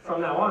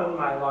 from now on,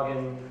 my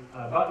login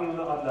button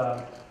on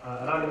the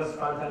anonymous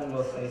front end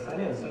will say sign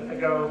in. So if I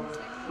go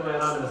to my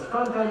anonymous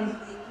front end,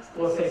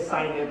 we'll say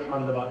sign in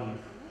on the button.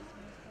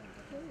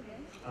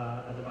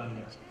 At the bottom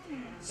there.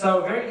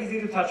 So very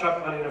easy to touch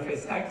up on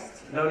interface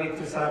text. No need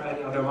to set up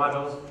any other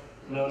modules.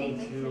 No need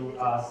to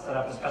set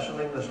up a special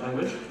English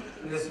language.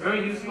 And this is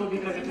very useful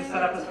because if you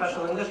set up a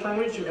special English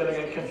language, you're going to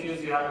get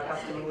confused. You have a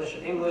custom English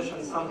and English,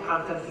 and some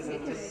content is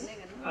in this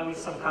language,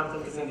 some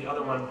content is in the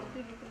other one.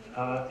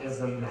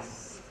 Is a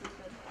mess.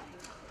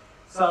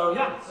 So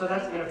yeah, so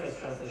that's interface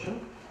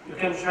translation. You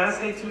can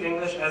translate to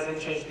English as in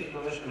change the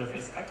English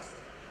interface text.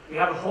 We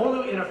have a whole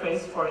new interface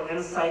for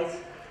insight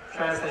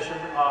translation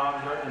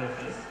of your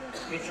interface.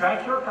 We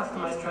track your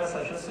customized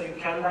translation so you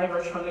can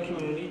diverge from the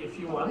community if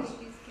you want.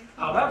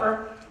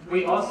 However,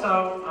 we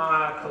also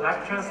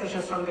collect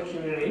translations from the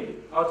community,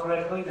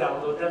 automatically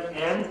download them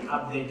and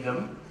update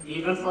them,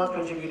 even for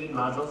contributed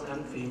modules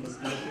and themes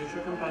in a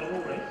future compatible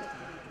way.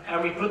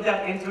 And we put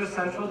that into a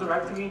central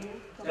directory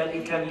that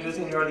you can use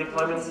in your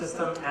deployment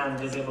system and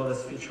disable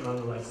this feature on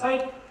the live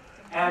site.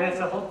 And it's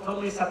a whole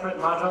totally separate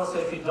module, so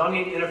if you don't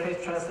need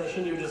interface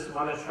translation, you just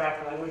want to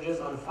track languages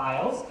on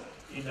files,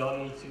 you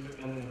don't need to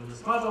enable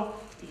this module,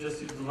 you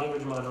just use the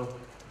language module.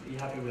 Be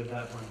happy with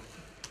that one.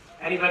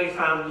 Anybody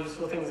found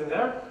useful things in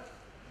there?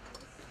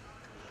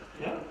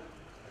 Yeah?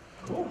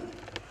 Cool.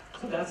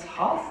 So that's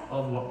half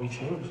of what we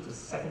changed. The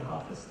second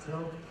half is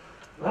still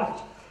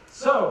left.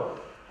 So,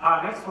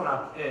 next one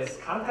up is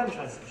content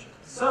translation.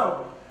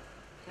 So,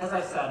 as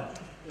I said,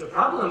 the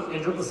problem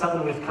in Drupal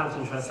 7 with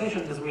content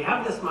translation is we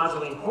have this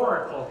module in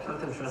core called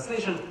content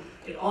translation.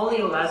 It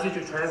only allows you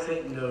to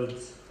translate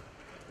nodes.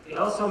 It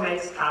also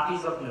makes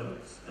copies of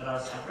nodes that are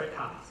separate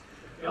copies.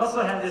 We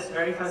also have this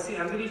very fancy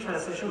entity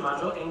translation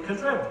module in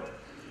Contrib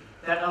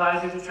that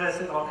allows you to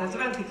translate all kinds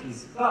of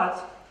entities,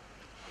 but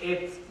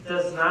it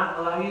does not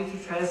allow you to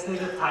translate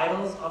the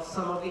titles of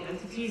some of the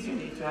entities. You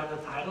need to have the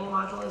title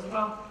module as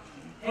well.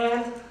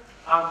 And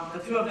the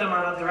two of them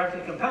are not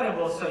directly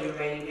compatible, so you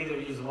may either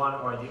use one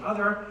or the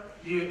other.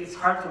 It's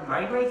hard to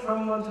migrate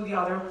from one to the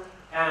other,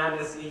 and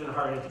it's even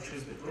harder to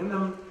choose between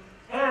them.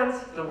 And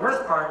the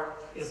worst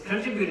part is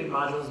contributed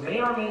modules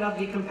may or may not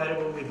be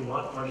compatible with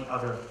one or the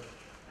other.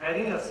 I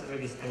think that's the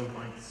biggest pain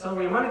point. So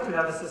we wanted to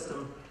have a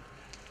system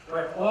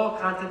where all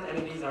content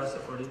entities are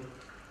supported,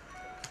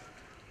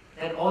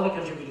 and all the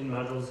contributed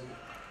modules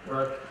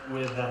work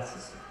with that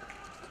system.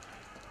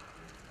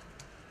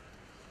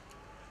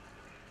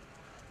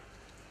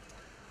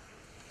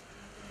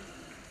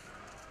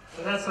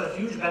 So that's a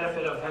huge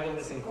benefit of having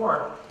this in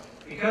core,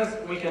 because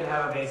we can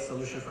have a base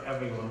solution for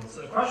everyone.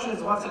 So the question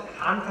is, what's a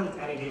content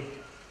entity?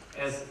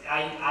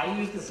 I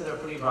use this in a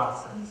pretty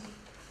broad sense.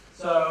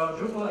 So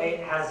Drupal 8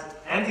 has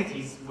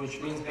entities,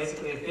 which means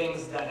basically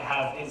things that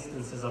have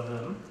instances of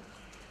them,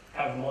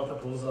 have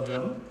multiples of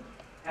them.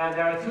 And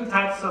there are two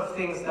types of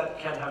things that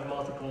can have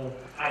multiple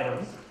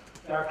items.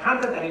 There are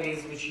content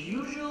entities, which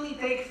usually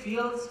take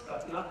fields,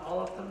 but not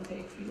all of them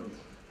take fields.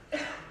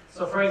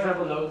 So for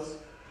example, nodes.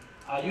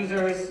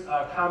 Users,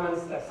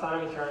 comments,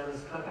 taxonomy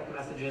terms, contact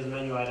messages,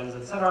 menu items,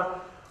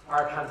 etc.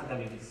 are content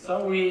entities.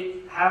 So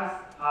we have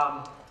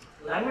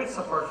language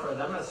support for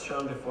them, as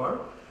shown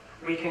before.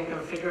 We can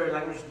configure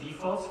language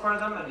defaults for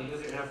them and the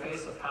user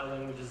interface of how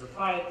language is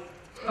applied.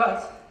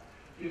 But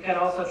you can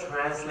also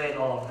translate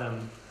all of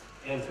them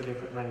into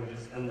different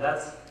languages, and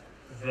that's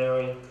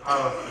very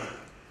powerful.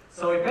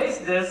 So we base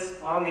this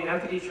on the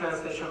entity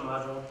translation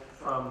module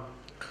from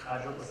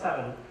Drupal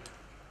 7.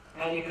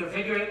 And you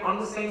configure it on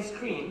the same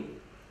screen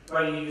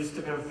where you used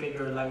to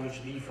configure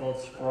language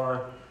defaults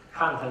for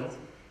content.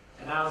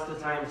 And now is the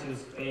time to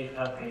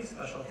pay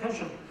special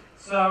attention.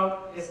 So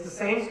it's the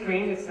same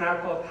screen. It's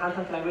now called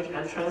Content, Language,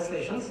 and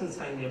Translation, since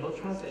I enabled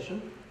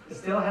translation. It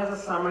still has a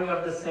summary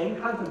of the same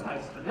content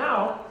types, but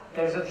now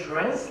there's a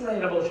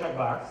translatable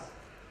checkbox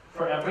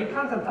for every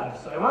content type.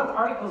 So I want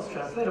articles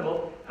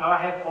translatable. Now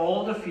I have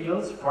all the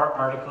fields for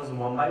articles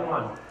one by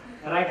one.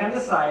 And I can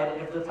decide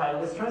if the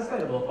title is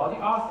translatable, or the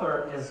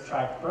author is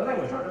tracked per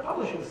language, or the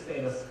publishing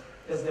status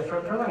is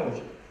different per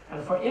language.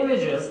 And for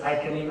images, I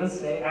can even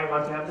say I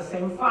want to have the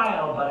same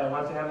file, but I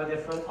want to have a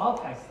different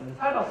alt text and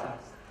title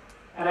text.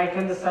 And I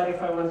can decide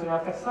if I want to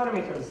have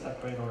taxonomy terms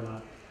separate or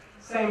not.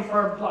 Same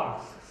for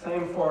blocks,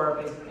 same for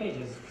basic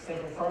pages, same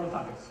for forum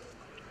topics.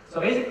 So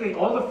basically,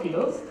 all the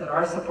fields that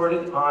are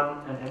supported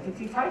on an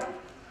entity type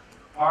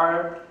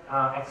are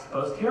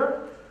exposed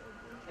here.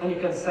 And you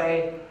can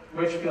say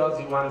which fields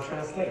you want to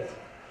translate.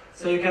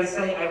 So you can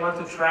say, I want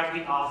to track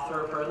the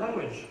author per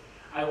language.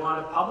 I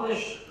want to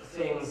publish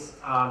things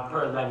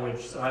per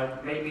language. So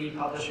I may be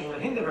publishing the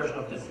Hindi version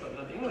of this, but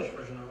not the English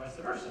version, or vice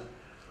versa.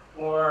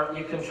 Or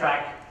you can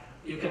track,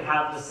 you can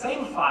have the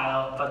same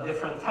file, but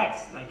different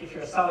text. Like if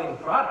you're selling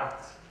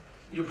products,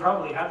 you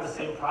probably have the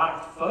same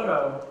product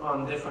photo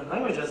on different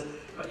languages,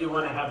 but you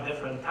want to have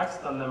different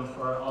text on them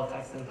for alt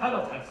text and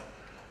title text.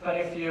 But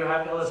if you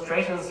have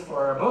illustrations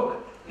for a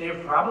book, they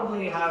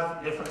probably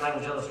have different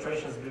language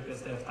illustrations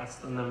because they have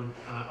text on them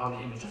on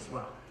the image as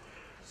well.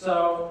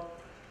 So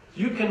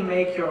you can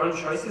make your own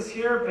choices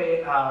here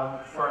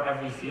for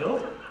every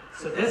field.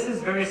 So this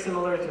is very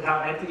similar to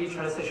how entity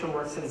translation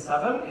works in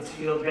 7. It's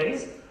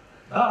field-based.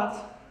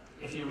 But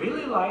if you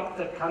really like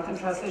the content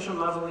translation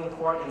modeling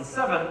core in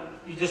 7,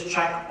 you just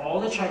check all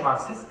the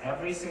checkboxes,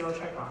 every single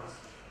checkbox.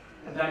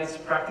 And that is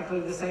practically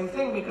the same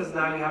thing because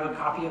now you have a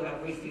copy of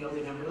every field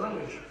in every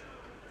language.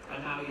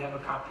 And now you have a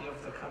copy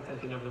of the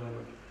content in every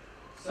language.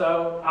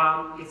 So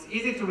it's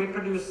easy to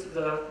reproduce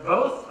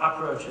both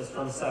approaches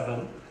from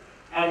 7.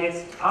 And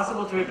it's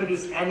possible to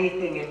reproduce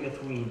anything in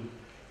between.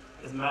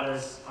 It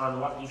matters on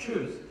what you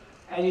choose.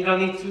 And you don't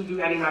need to do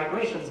any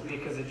migrations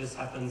because it just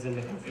happens in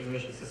the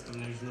configuration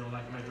system. There's no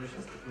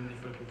migrations between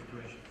different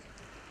configurations.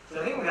 So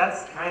I think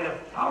that's kind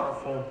of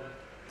powerful.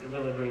 It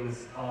really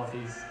brings all of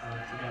these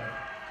together.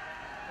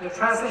 The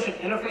translation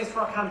interface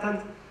for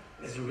content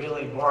is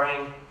really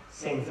boring.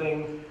 Same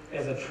thing.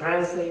 There's a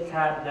translate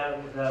tab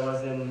that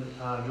was in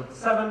Drupal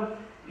 7.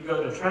 You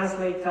go to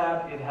translate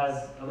tab. It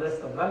has a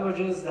list of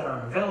languages that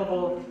are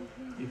available.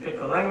 You pick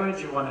a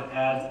language. You want to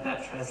add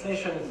that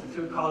translation. It's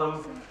a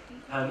 2-column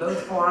node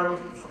form,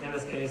 in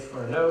this case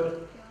for a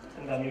node.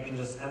 And then you can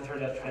just enter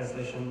that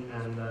translation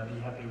and be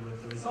happy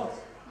with the results.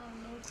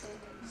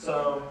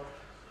 So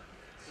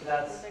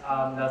that's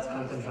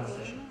content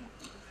translation.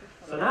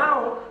 So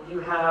now you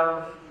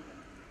have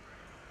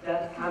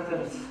that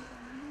content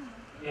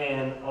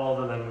in all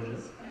the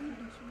languages.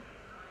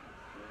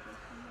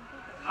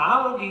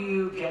 How do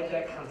you get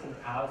that content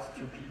out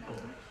to people?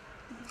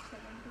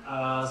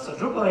 So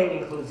Drupal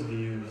 8 includes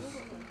views.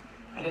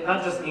 And it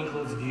not just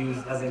includes views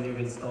as in you've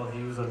installed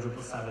views on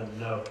Drupal 7,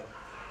 no.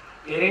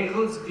 It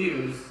includes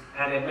views,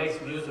 and it makes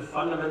views a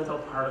fundamental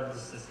part of the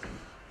system.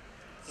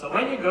 So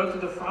when you go to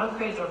the front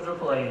page of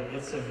Drupal 8,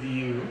 it's a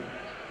view.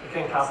 You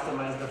can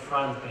customize the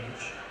front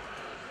page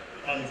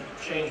and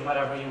change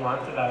whatever you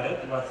want about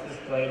it, what's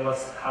displayed,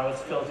 how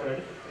it's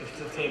filtered,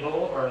 if it's a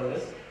table or a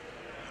list.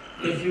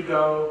 If you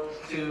go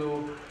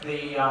to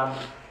the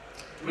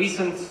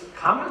recent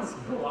comments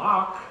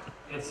block,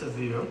 it's a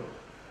view.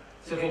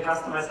 So you can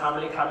customize how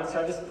many comments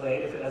are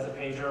displayed, if it has a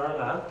pager or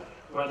not,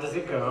 where does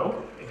it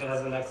go, if it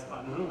has a next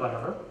button,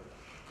 whatever.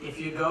 If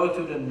you go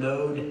to the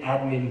node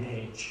admin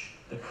page,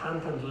 the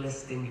content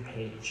listing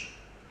page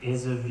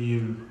is a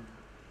view.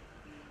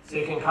 So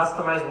you can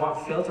customize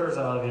what filters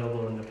are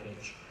available in the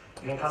page.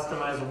 You can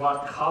customize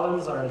what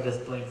columns are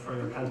displayed for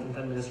your content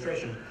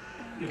administration.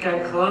 You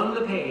can clone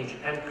the page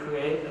and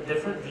create a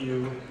different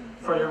view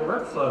for your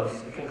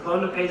workflows. You can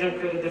clone the page and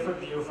create a different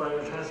view for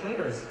your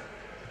translators.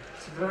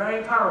 It's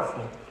very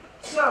powerful.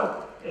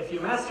 So, if you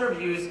master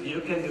views,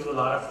 you can do a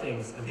lot of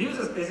things. And views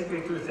is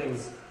basically 2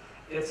 things.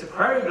 It's a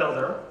query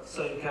builder,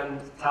 so you can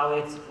tell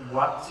it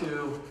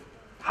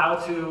how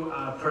to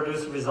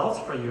produce results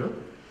for you.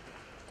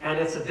 And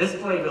it's a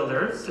display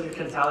builder, so you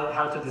can tell it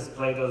how to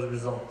display those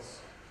results.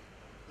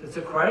 It's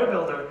a query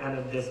builder and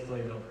a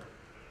display builder.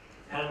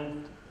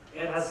 And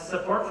it has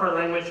support for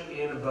language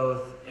in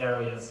both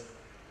areas.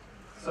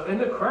 So in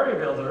the query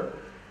builder,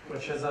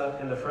 which is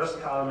in the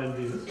first column in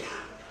views,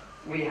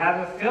 we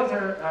have a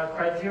filter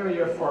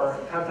criteria for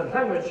content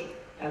language,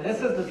 and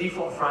this is the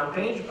default front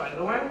page, by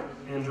the way,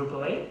 in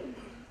Drupal 8.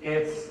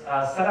 It's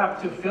set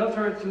up to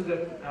filter to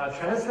the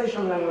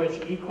translation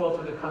language equal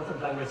to the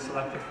content language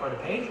selected for the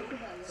page.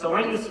 So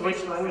when you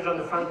switch language on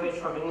the front page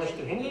from English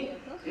to Hindi,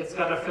 it's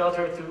going to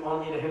filter to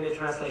only the Hindi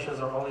translations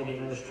or only the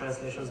English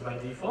translations by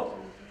default.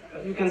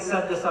 But you can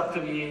set this up to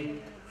be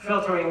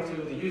filtering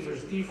to the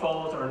user's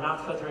default or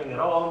not filtering at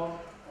all,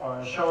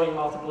 or showing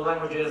multiple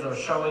languages, or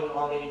showing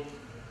only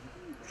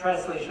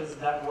translations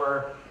that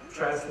were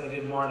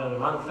translated more than a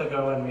month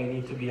ago and may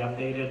need to be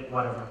updated,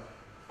 whatever.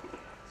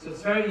 So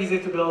it's very easy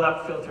to build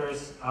up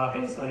filters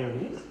based on your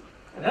needs.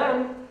 And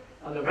then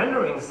on the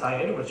rendering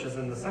side, which is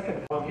in the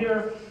second column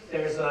here,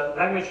 there's a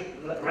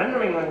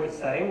rendering language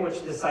setting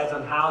which decides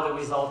on how the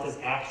result is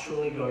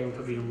actually going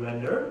to be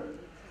rendered.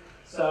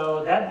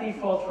 So that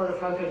default for the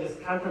front page is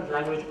content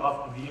language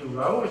of view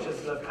row, which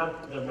is the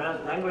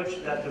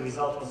language that the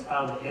result was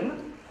found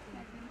in.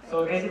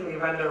 So basically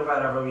render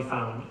whatever we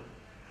found.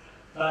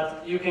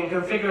 But you can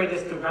configure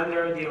this to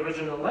render the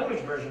original language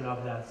version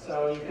of that.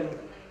 So you can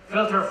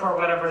filter for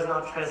whatever is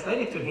not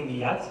translated to Hindi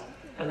yet,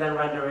 and then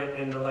render it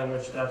in the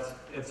language that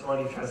it's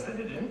already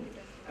translated in.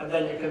 And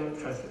then you can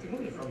translate to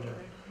Hindi from there.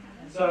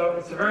 So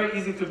it's very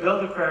easy to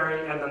build a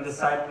query and then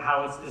decide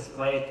how it's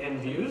displayed in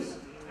views.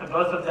 And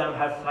both of them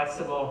have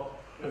flexible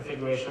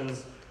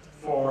configurations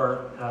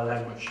for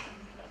language.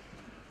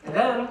 And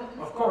then,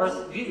 of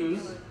course,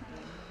 views,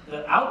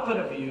 the output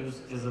of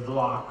views is a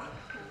block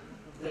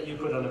that you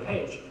put on the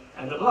page.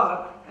 And the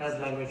block has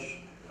language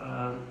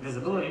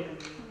visibility.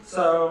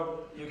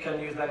 So you can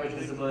use language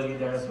visibility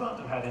there as well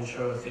to hide and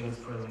show things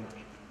for language.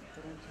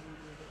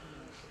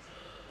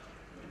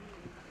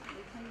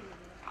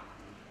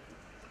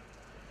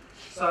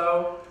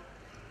 So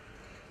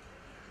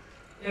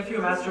if you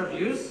master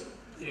views,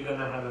 you're going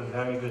to have a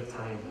very good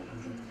time.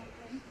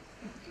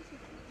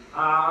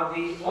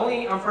 The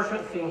only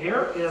unfortunate thing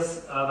here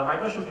is the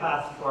migration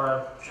path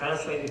for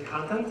translated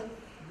content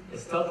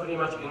is still pretty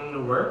much in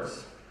the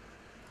works.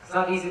 It's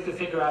not easy to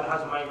figure out how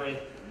to migrate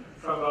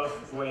from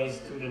both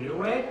ways to the new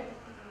way.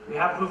 We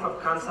have proof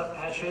of concept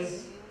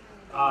patches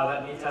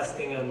that need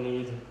testing and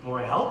need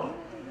more help.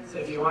 So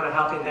if you want to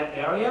help in that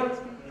area,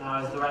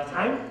 now is the right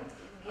time.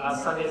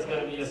 Sunday is going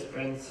to be a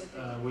sprint.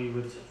 We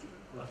would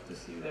love to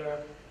see you there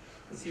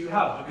and see you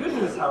help. The good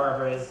news,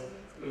 however, is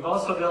we've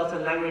also built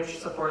in language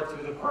support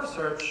to the core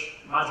search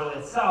module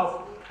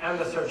itself and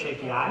the search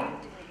API.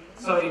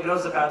 So it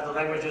knows about the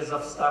languages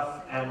of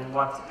stuff and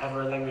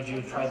whatever language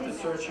you tried to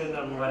search in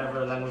and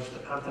whatever language the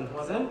content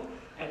was in,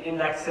 and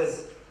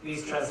indexes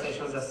these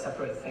translations as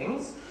separate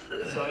things.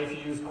 So if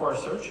you use core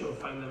search, you'll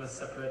find them as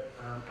separate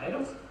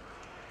items.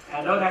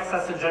 And node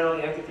access and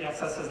generally entity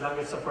access is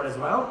language support as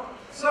well.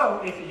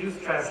 So if you use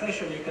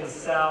translation, you can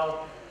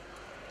sell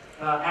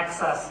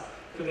access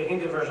to the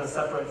Hindi version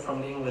separate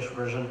from the English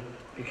version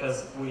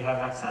because we have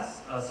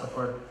access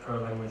support per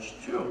language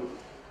too.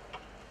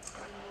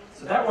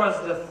 So that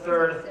was the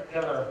third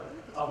pillar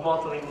of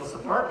multilingual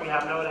support. We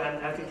have node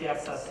and entity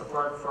access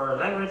support for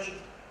language.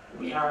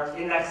 We are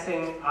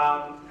indexing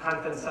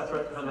content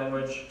separate per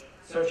language,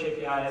 search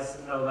APIs,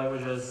 node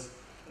languages.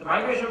 The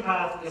migration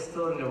path is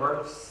still in the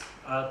works.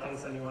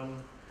 Thanks anyone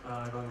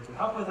going to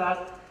help with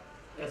that.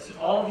 It's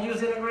all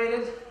views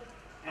integrated,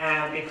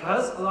 and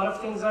because a lot of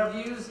things are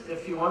views,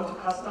 if you want to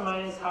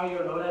customize how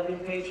your node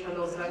admin page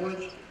handles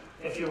language,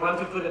 if you want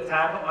to put a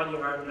tab on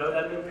your node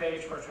admin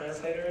page for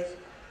translators,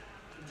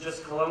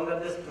 just clone the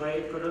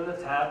display, put on the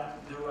tab,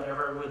 do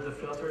whatever with the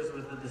filters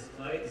with the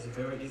display. It's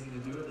very easy to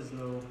do. There's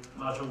no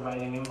module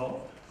writing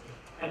involved.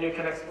 And you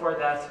can export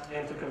that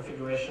into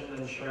configuration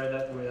and share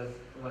that with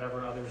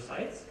whatever other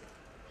sites.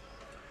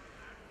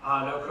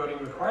 No coding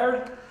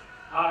required.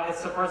 It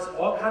supports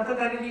all content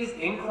entities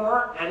in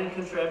core and in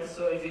contrib.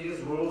 So if you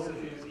use rules, if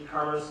you use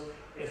e-commerce,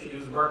 if you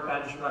use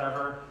workbench,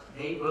 whatever,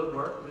 they will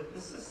work with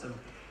the system.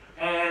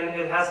 And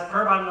it has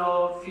per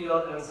bundle,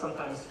 field, and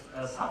sometimes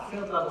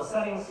sub-field level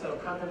settings. So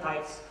content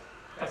types,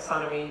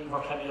 taxonomy,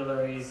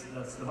 vocabularies,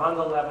 that's the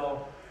bundle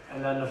level.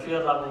 And then the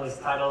field level is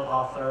title,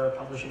 author,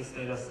 publishing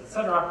status,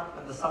 etc.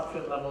 And the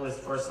sub-field level is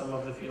for some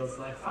of the fields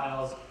like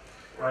files,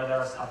 where there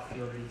are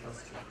sub-field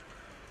details too.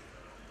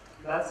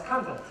 That's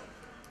content.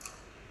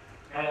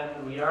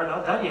 And we are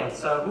not done yet.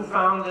 So who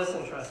found this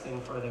interesting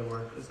for their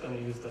work? Who's going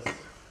to use this?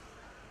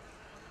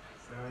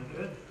 Very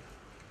good.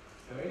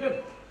 Very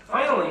good.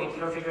 Finally,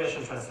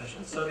 configuration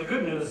translation. So the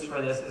good news for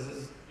this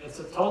is it's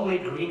a totally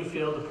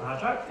greenfield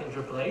project in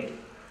Drupal 8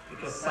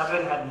 because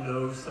 7 had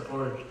no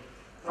support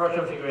for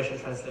configuration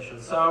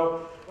translation.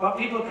 So what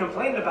people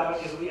complained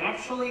about is we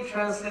actually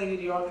translated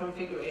your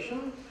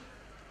configuration,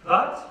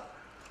 but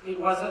it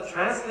was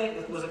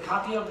a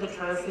copy of the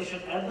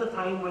translation at the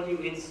time when you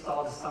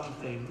installed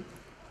something.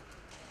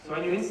 So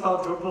when you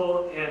install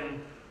Drupal in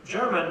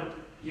German,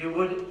 you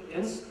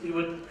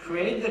would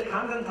create the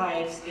content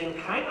types in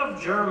kind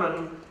of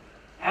German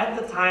at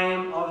the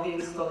time of the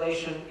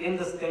installation in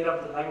the state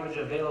of the language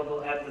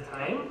available at the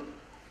time.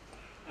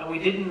 And we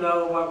didn't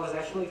know what was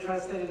actually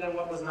translated and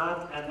what was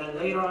not. And then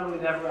later on, we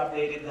never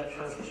updated that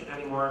translation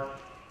anymore.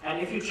 And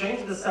if you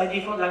change the site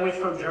default language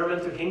from German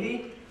to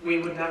Hindi, we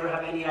would never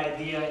have any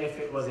idea if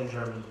it was in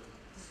German.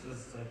 This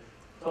is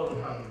a total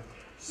problem.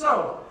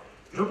 So,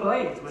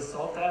 Drupal 8 will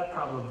solve that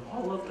problem,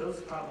 all of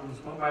those problems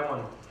one by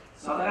one.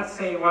 So let's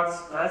see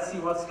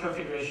what's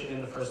configuration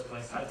in the first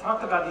place. So I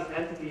talked about these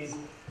entities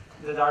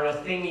that are the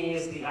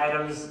thingies, the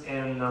items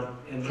in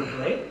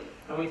Drupal 8,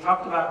 and we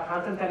talked about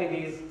content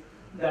entities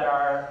that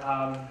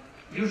are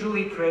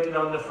usually created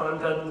on the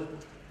front end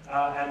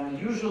and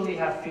usually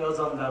have fields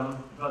on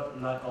them, but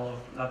not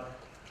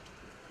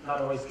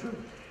always true.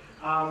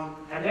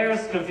 And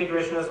there's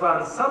configuration as well.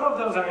 And some of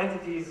those are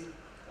entities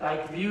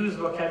like views,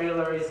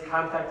 vocabularies,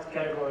 contact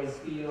categories,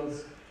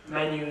 fields,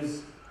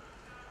 menus,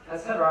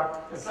 etc.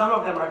 And some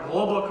of them are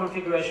global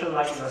configuration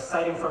like your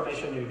site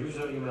information, your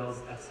user emails,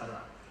 etc.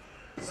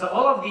 So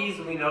all of these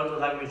we know the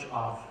language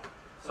of.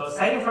 So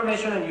site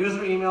information and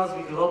user emails,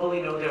 we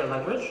globally know their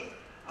language.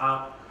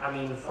 I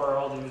mean, for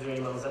all the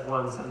user emails at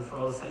once and for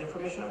all the site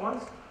information at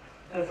once.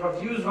 And for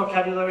views,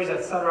 vocabularies,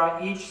 etc.,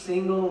 each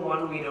single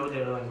one we know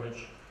their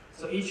language.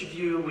 So each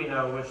view we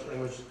know which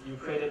language you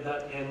created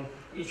that in,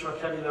 each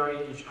vocabulary,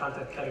 each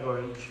content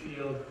category, each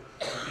field,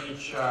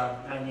 each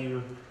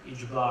menu,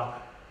 each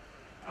block,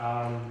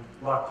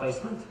 block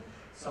placement.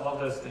 So all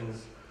those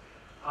things.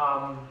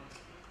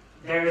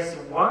 There's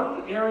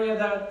one area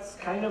that's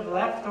kind of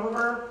left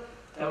over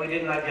that we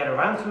did not get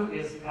around to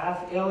is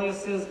path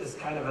aliases is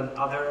kind of an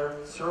other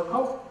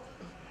circle.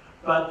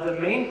 But the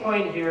main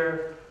point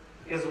here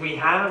is we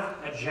have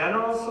a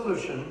general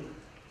solution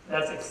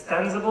that's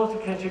extensible to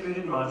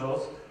contributed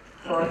modules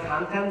for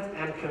content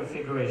and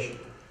configuration.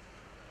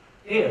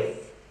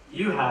 If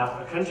you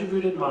have a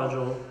contributed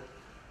module,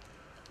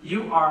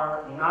 you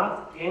are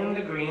not in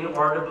the green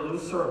or the blue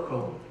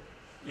circle.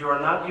 You are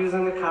not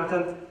using the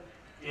content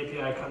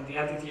API, the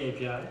entity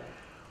API,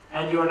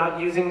 and you're not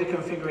using the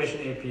configuration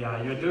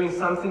API, you're doing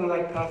something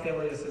like path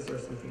aliases or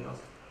something else,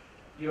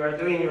 you are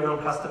doing your own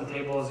custom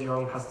tables, your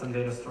own custom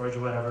data storage,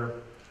 whatever,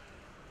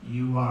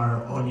 you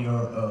are on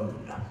your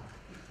own.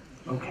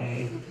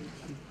 Okay?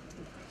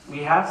 We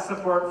have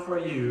support for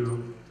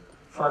you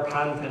for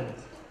content.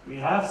 We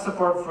have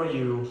support for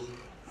you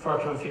for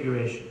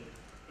configuration.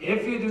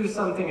 If you do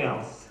something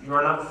else, you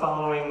are not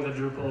following the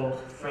Drupal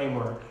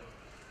framework,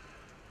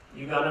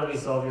 you gotta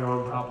resolve your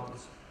own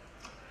problems.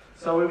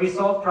 So we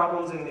resolve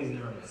problems in these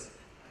areas.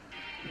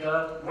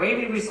 The way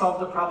we resolve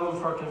the problem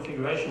for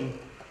configuration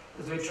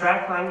is we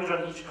track language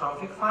on each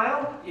config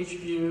file, each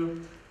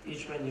view,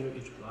 each menu,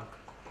 each block.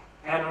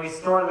 And we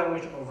store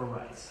language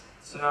overrides.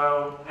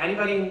 So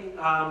anybody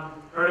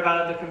heard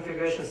about the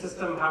configuration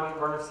system, how it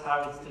works,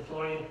 how it's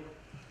deployed?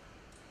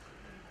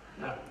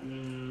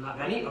 Not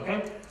many,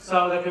 okay.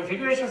 So the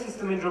configuration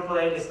system in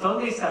Drupal 8 is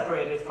totally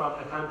separated from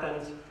the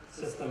content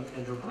system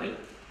in Drupal 8.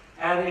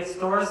 And it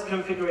stores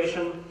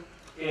configuration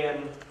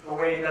in a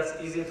way that's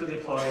easy to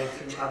deploy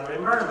to other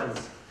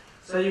environments.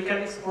 So you can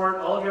export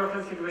all of your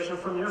configuration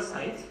from your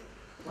site,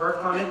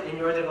 work on it in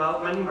your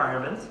development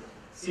environment,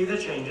 see the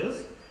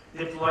changes,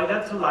 deploy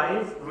that to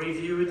live,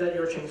 review that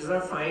your changes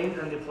are fine,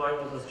 and deploy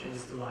all those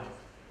changes to live.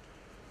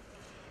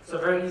 So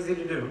very easy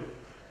to do.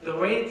 The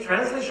way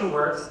translation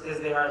works is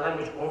there are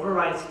language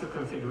overrides to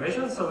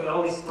configuration, so we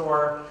only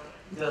store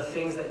the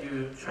things that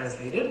you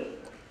translated.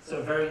 So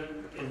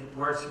it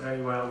works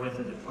very well with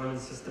the deployment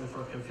system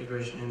for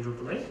configuration in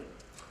Drupal 8.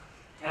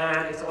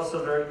 And it's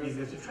also very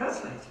easy to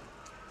translate.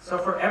 So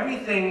for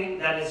everything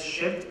that is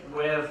shipped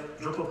with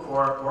Drupal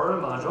core or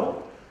a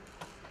module,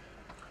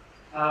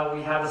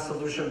 we have a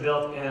solution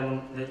built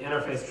in the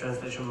interface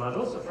translation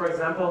module. So for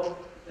example,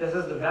 this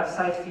is the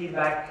website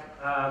feedback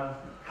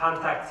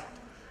contact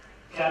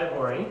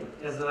category,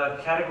 is a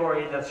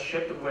category that's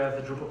shipped with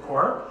the Drupal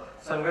core.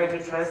 So I'm going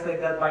to translate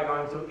that by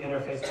going to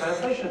interface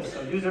translation.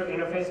 So user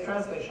interface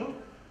translation,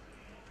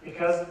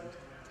 because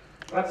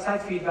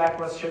website feedback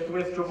was shipped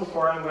with Drupal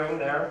core, I'm going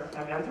there,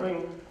 I'm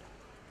entering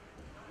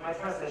my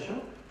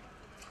translation,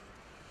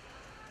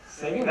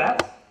 saving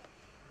that.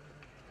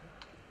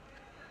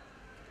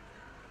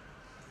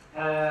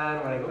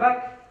 And when I go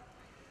back,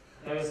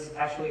 there's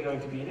actually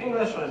going to be in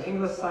English on an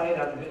English site,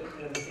 and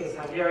in this case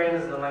Hungarian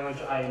is the language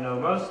I know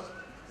most.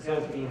 It's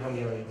going to be in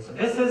Hungarian. So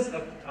this is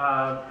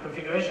a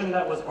configuration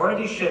that was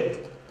already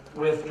shipped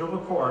with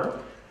Drupal core,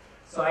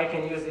 so I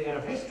can use the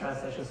interface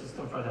translation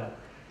system for that.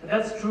 And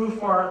that's true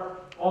for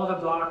all the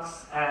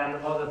blocks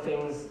and all the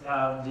things,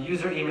 the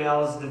user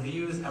emails, the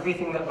views,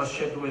 everything that was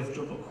shipped with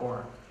Drupal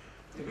core.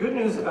 The good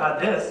news about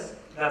this,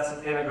 that's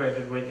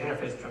integrated with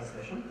interface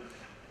translation,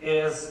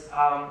 is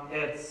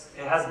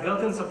it has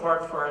built-in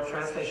support for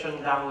translation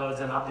downloads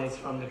and updates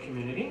from the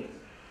community.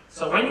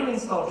 So when you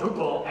install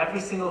Drupal, every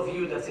single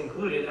view that's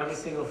included, every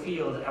single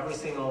field, every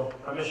single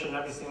permission,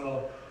 every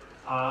single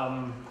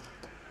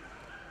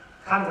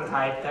content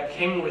type that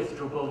came with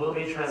Drupal will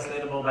be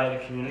translatable by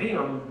the community,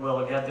 and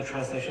we'll get the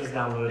translations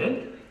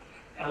downloaded.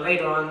 And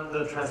later on,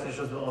 the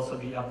translations will also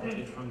be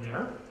updated from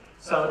there.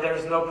 So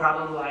there's no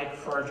problem like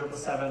for Drupal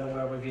 7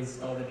 where we've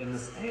installed it in the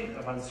state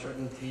of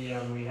uncertainty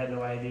and we had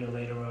no idea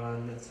later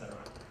on, etc.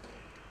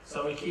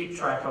 So we keep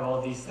track of all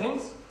these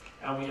things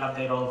and we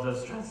update all of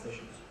those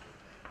translations.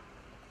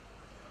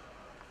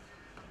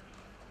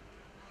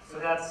 So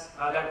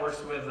that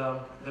works with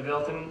the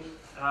built-in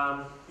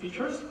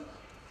features.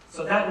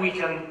 So that we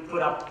can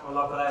put up on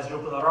localized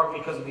Drupal.org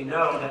because we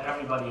know that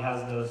everybody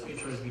has those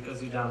features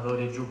because you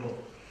downloaded Drupal.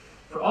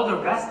 For all the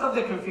rest of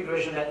the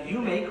configuration that you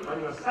make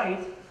on your site,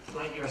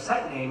 like your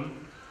site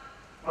name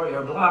or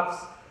your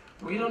blocks,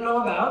 we don't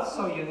know about,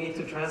 so you need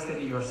to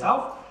translate it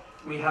yourself.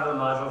 We have a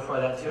module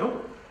for that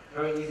too,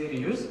 very easy to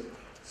use.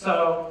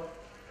 So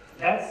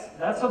that's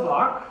a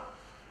block.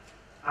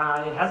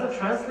 It has a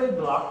translate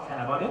block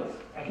tab on it.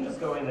 I can just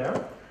go in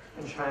there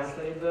and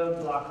translate the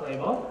block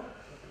label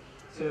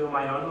to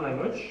my own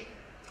language.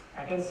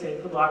 I can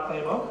save the block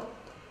label,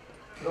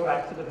 go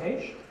back to the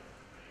page,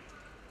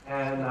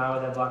 and now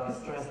that block is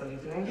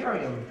translated to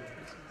Hungarian.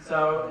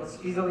 So it's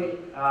easily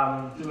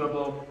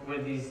doable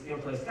with these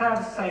in-place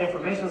tabs. Site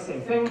information,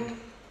 same thing.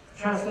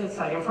 Translate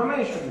site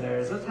information,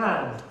 there's a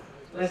tab.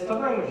 List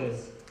of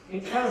languages,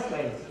 it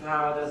translates.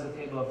 Now there's a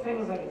table of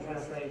things I can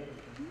translate.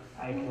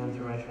 I can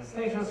enter my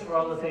translations for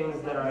all the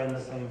things that are in the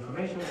site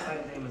information,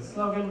 site name and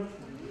slogan.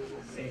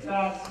 Save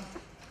that,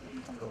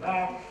 go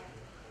back.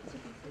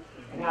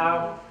 And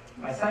now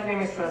my site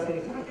name is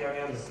translated to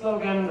Hungarian, the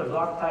slogan, the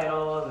block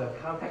title, the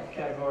contact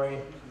category,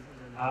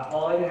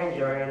 all in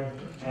Hungarian,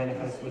 and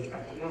if I switch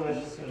back to English,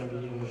 it's going to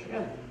be English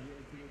again.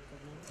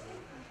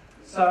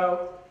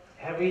 So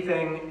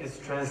everything is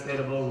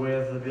translatable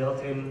with the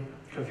built-in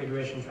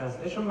configuration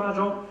translation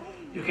module.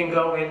 You can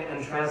go in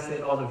and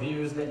translate all the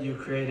views that you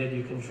created.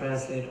 You can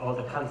translate all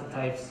the content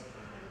types,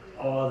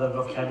 all the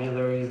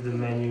vocabularies, the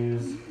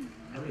menus,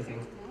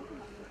 everything.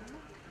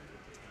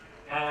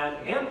 And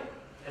again,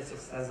 it's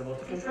extensible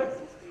to contribute.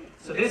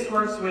 So this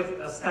works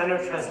with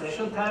standard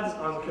translation tabs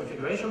on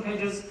configuration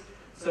pages.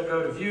 So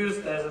go to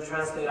views, there's a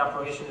translate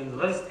operation in the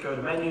list, go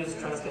to menus,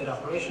 translate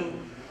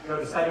operation, go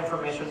to site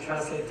information,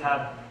 translate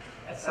tab,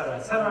 etc.,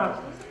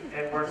 etc.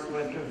 It works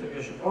with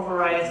configuration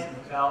overrides,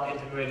 well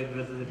integrated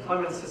with the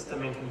deployment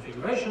system and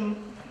configuration.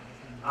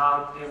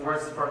 It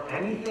works for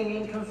anything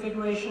in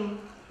configuration,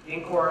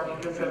 in core, in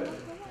contrib,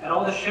 and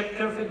all the ship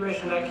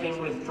configuration that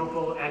came with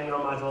Drupal and your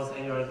modules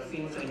and your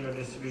themes and your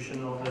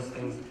distribution, all those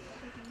things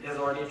is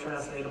already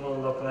translatable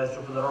in localized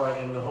Drupal.org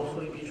and will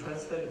hopefully be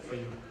translated for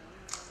you.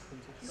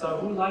 So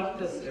who liked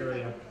this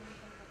area?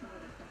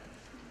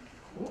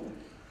 Cool.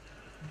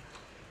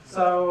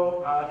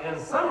 So in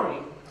summary,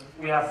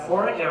 we have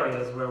 4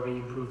 areas where we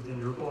improved in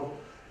Drupal.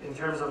 In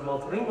terms of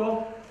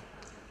multilingual,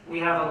 we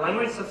have a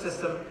language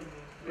subsystem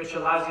which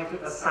allows you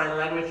to assign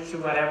language to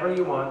whatever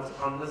you want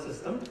on the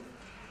system,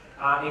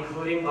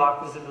 including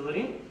block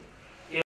visibility.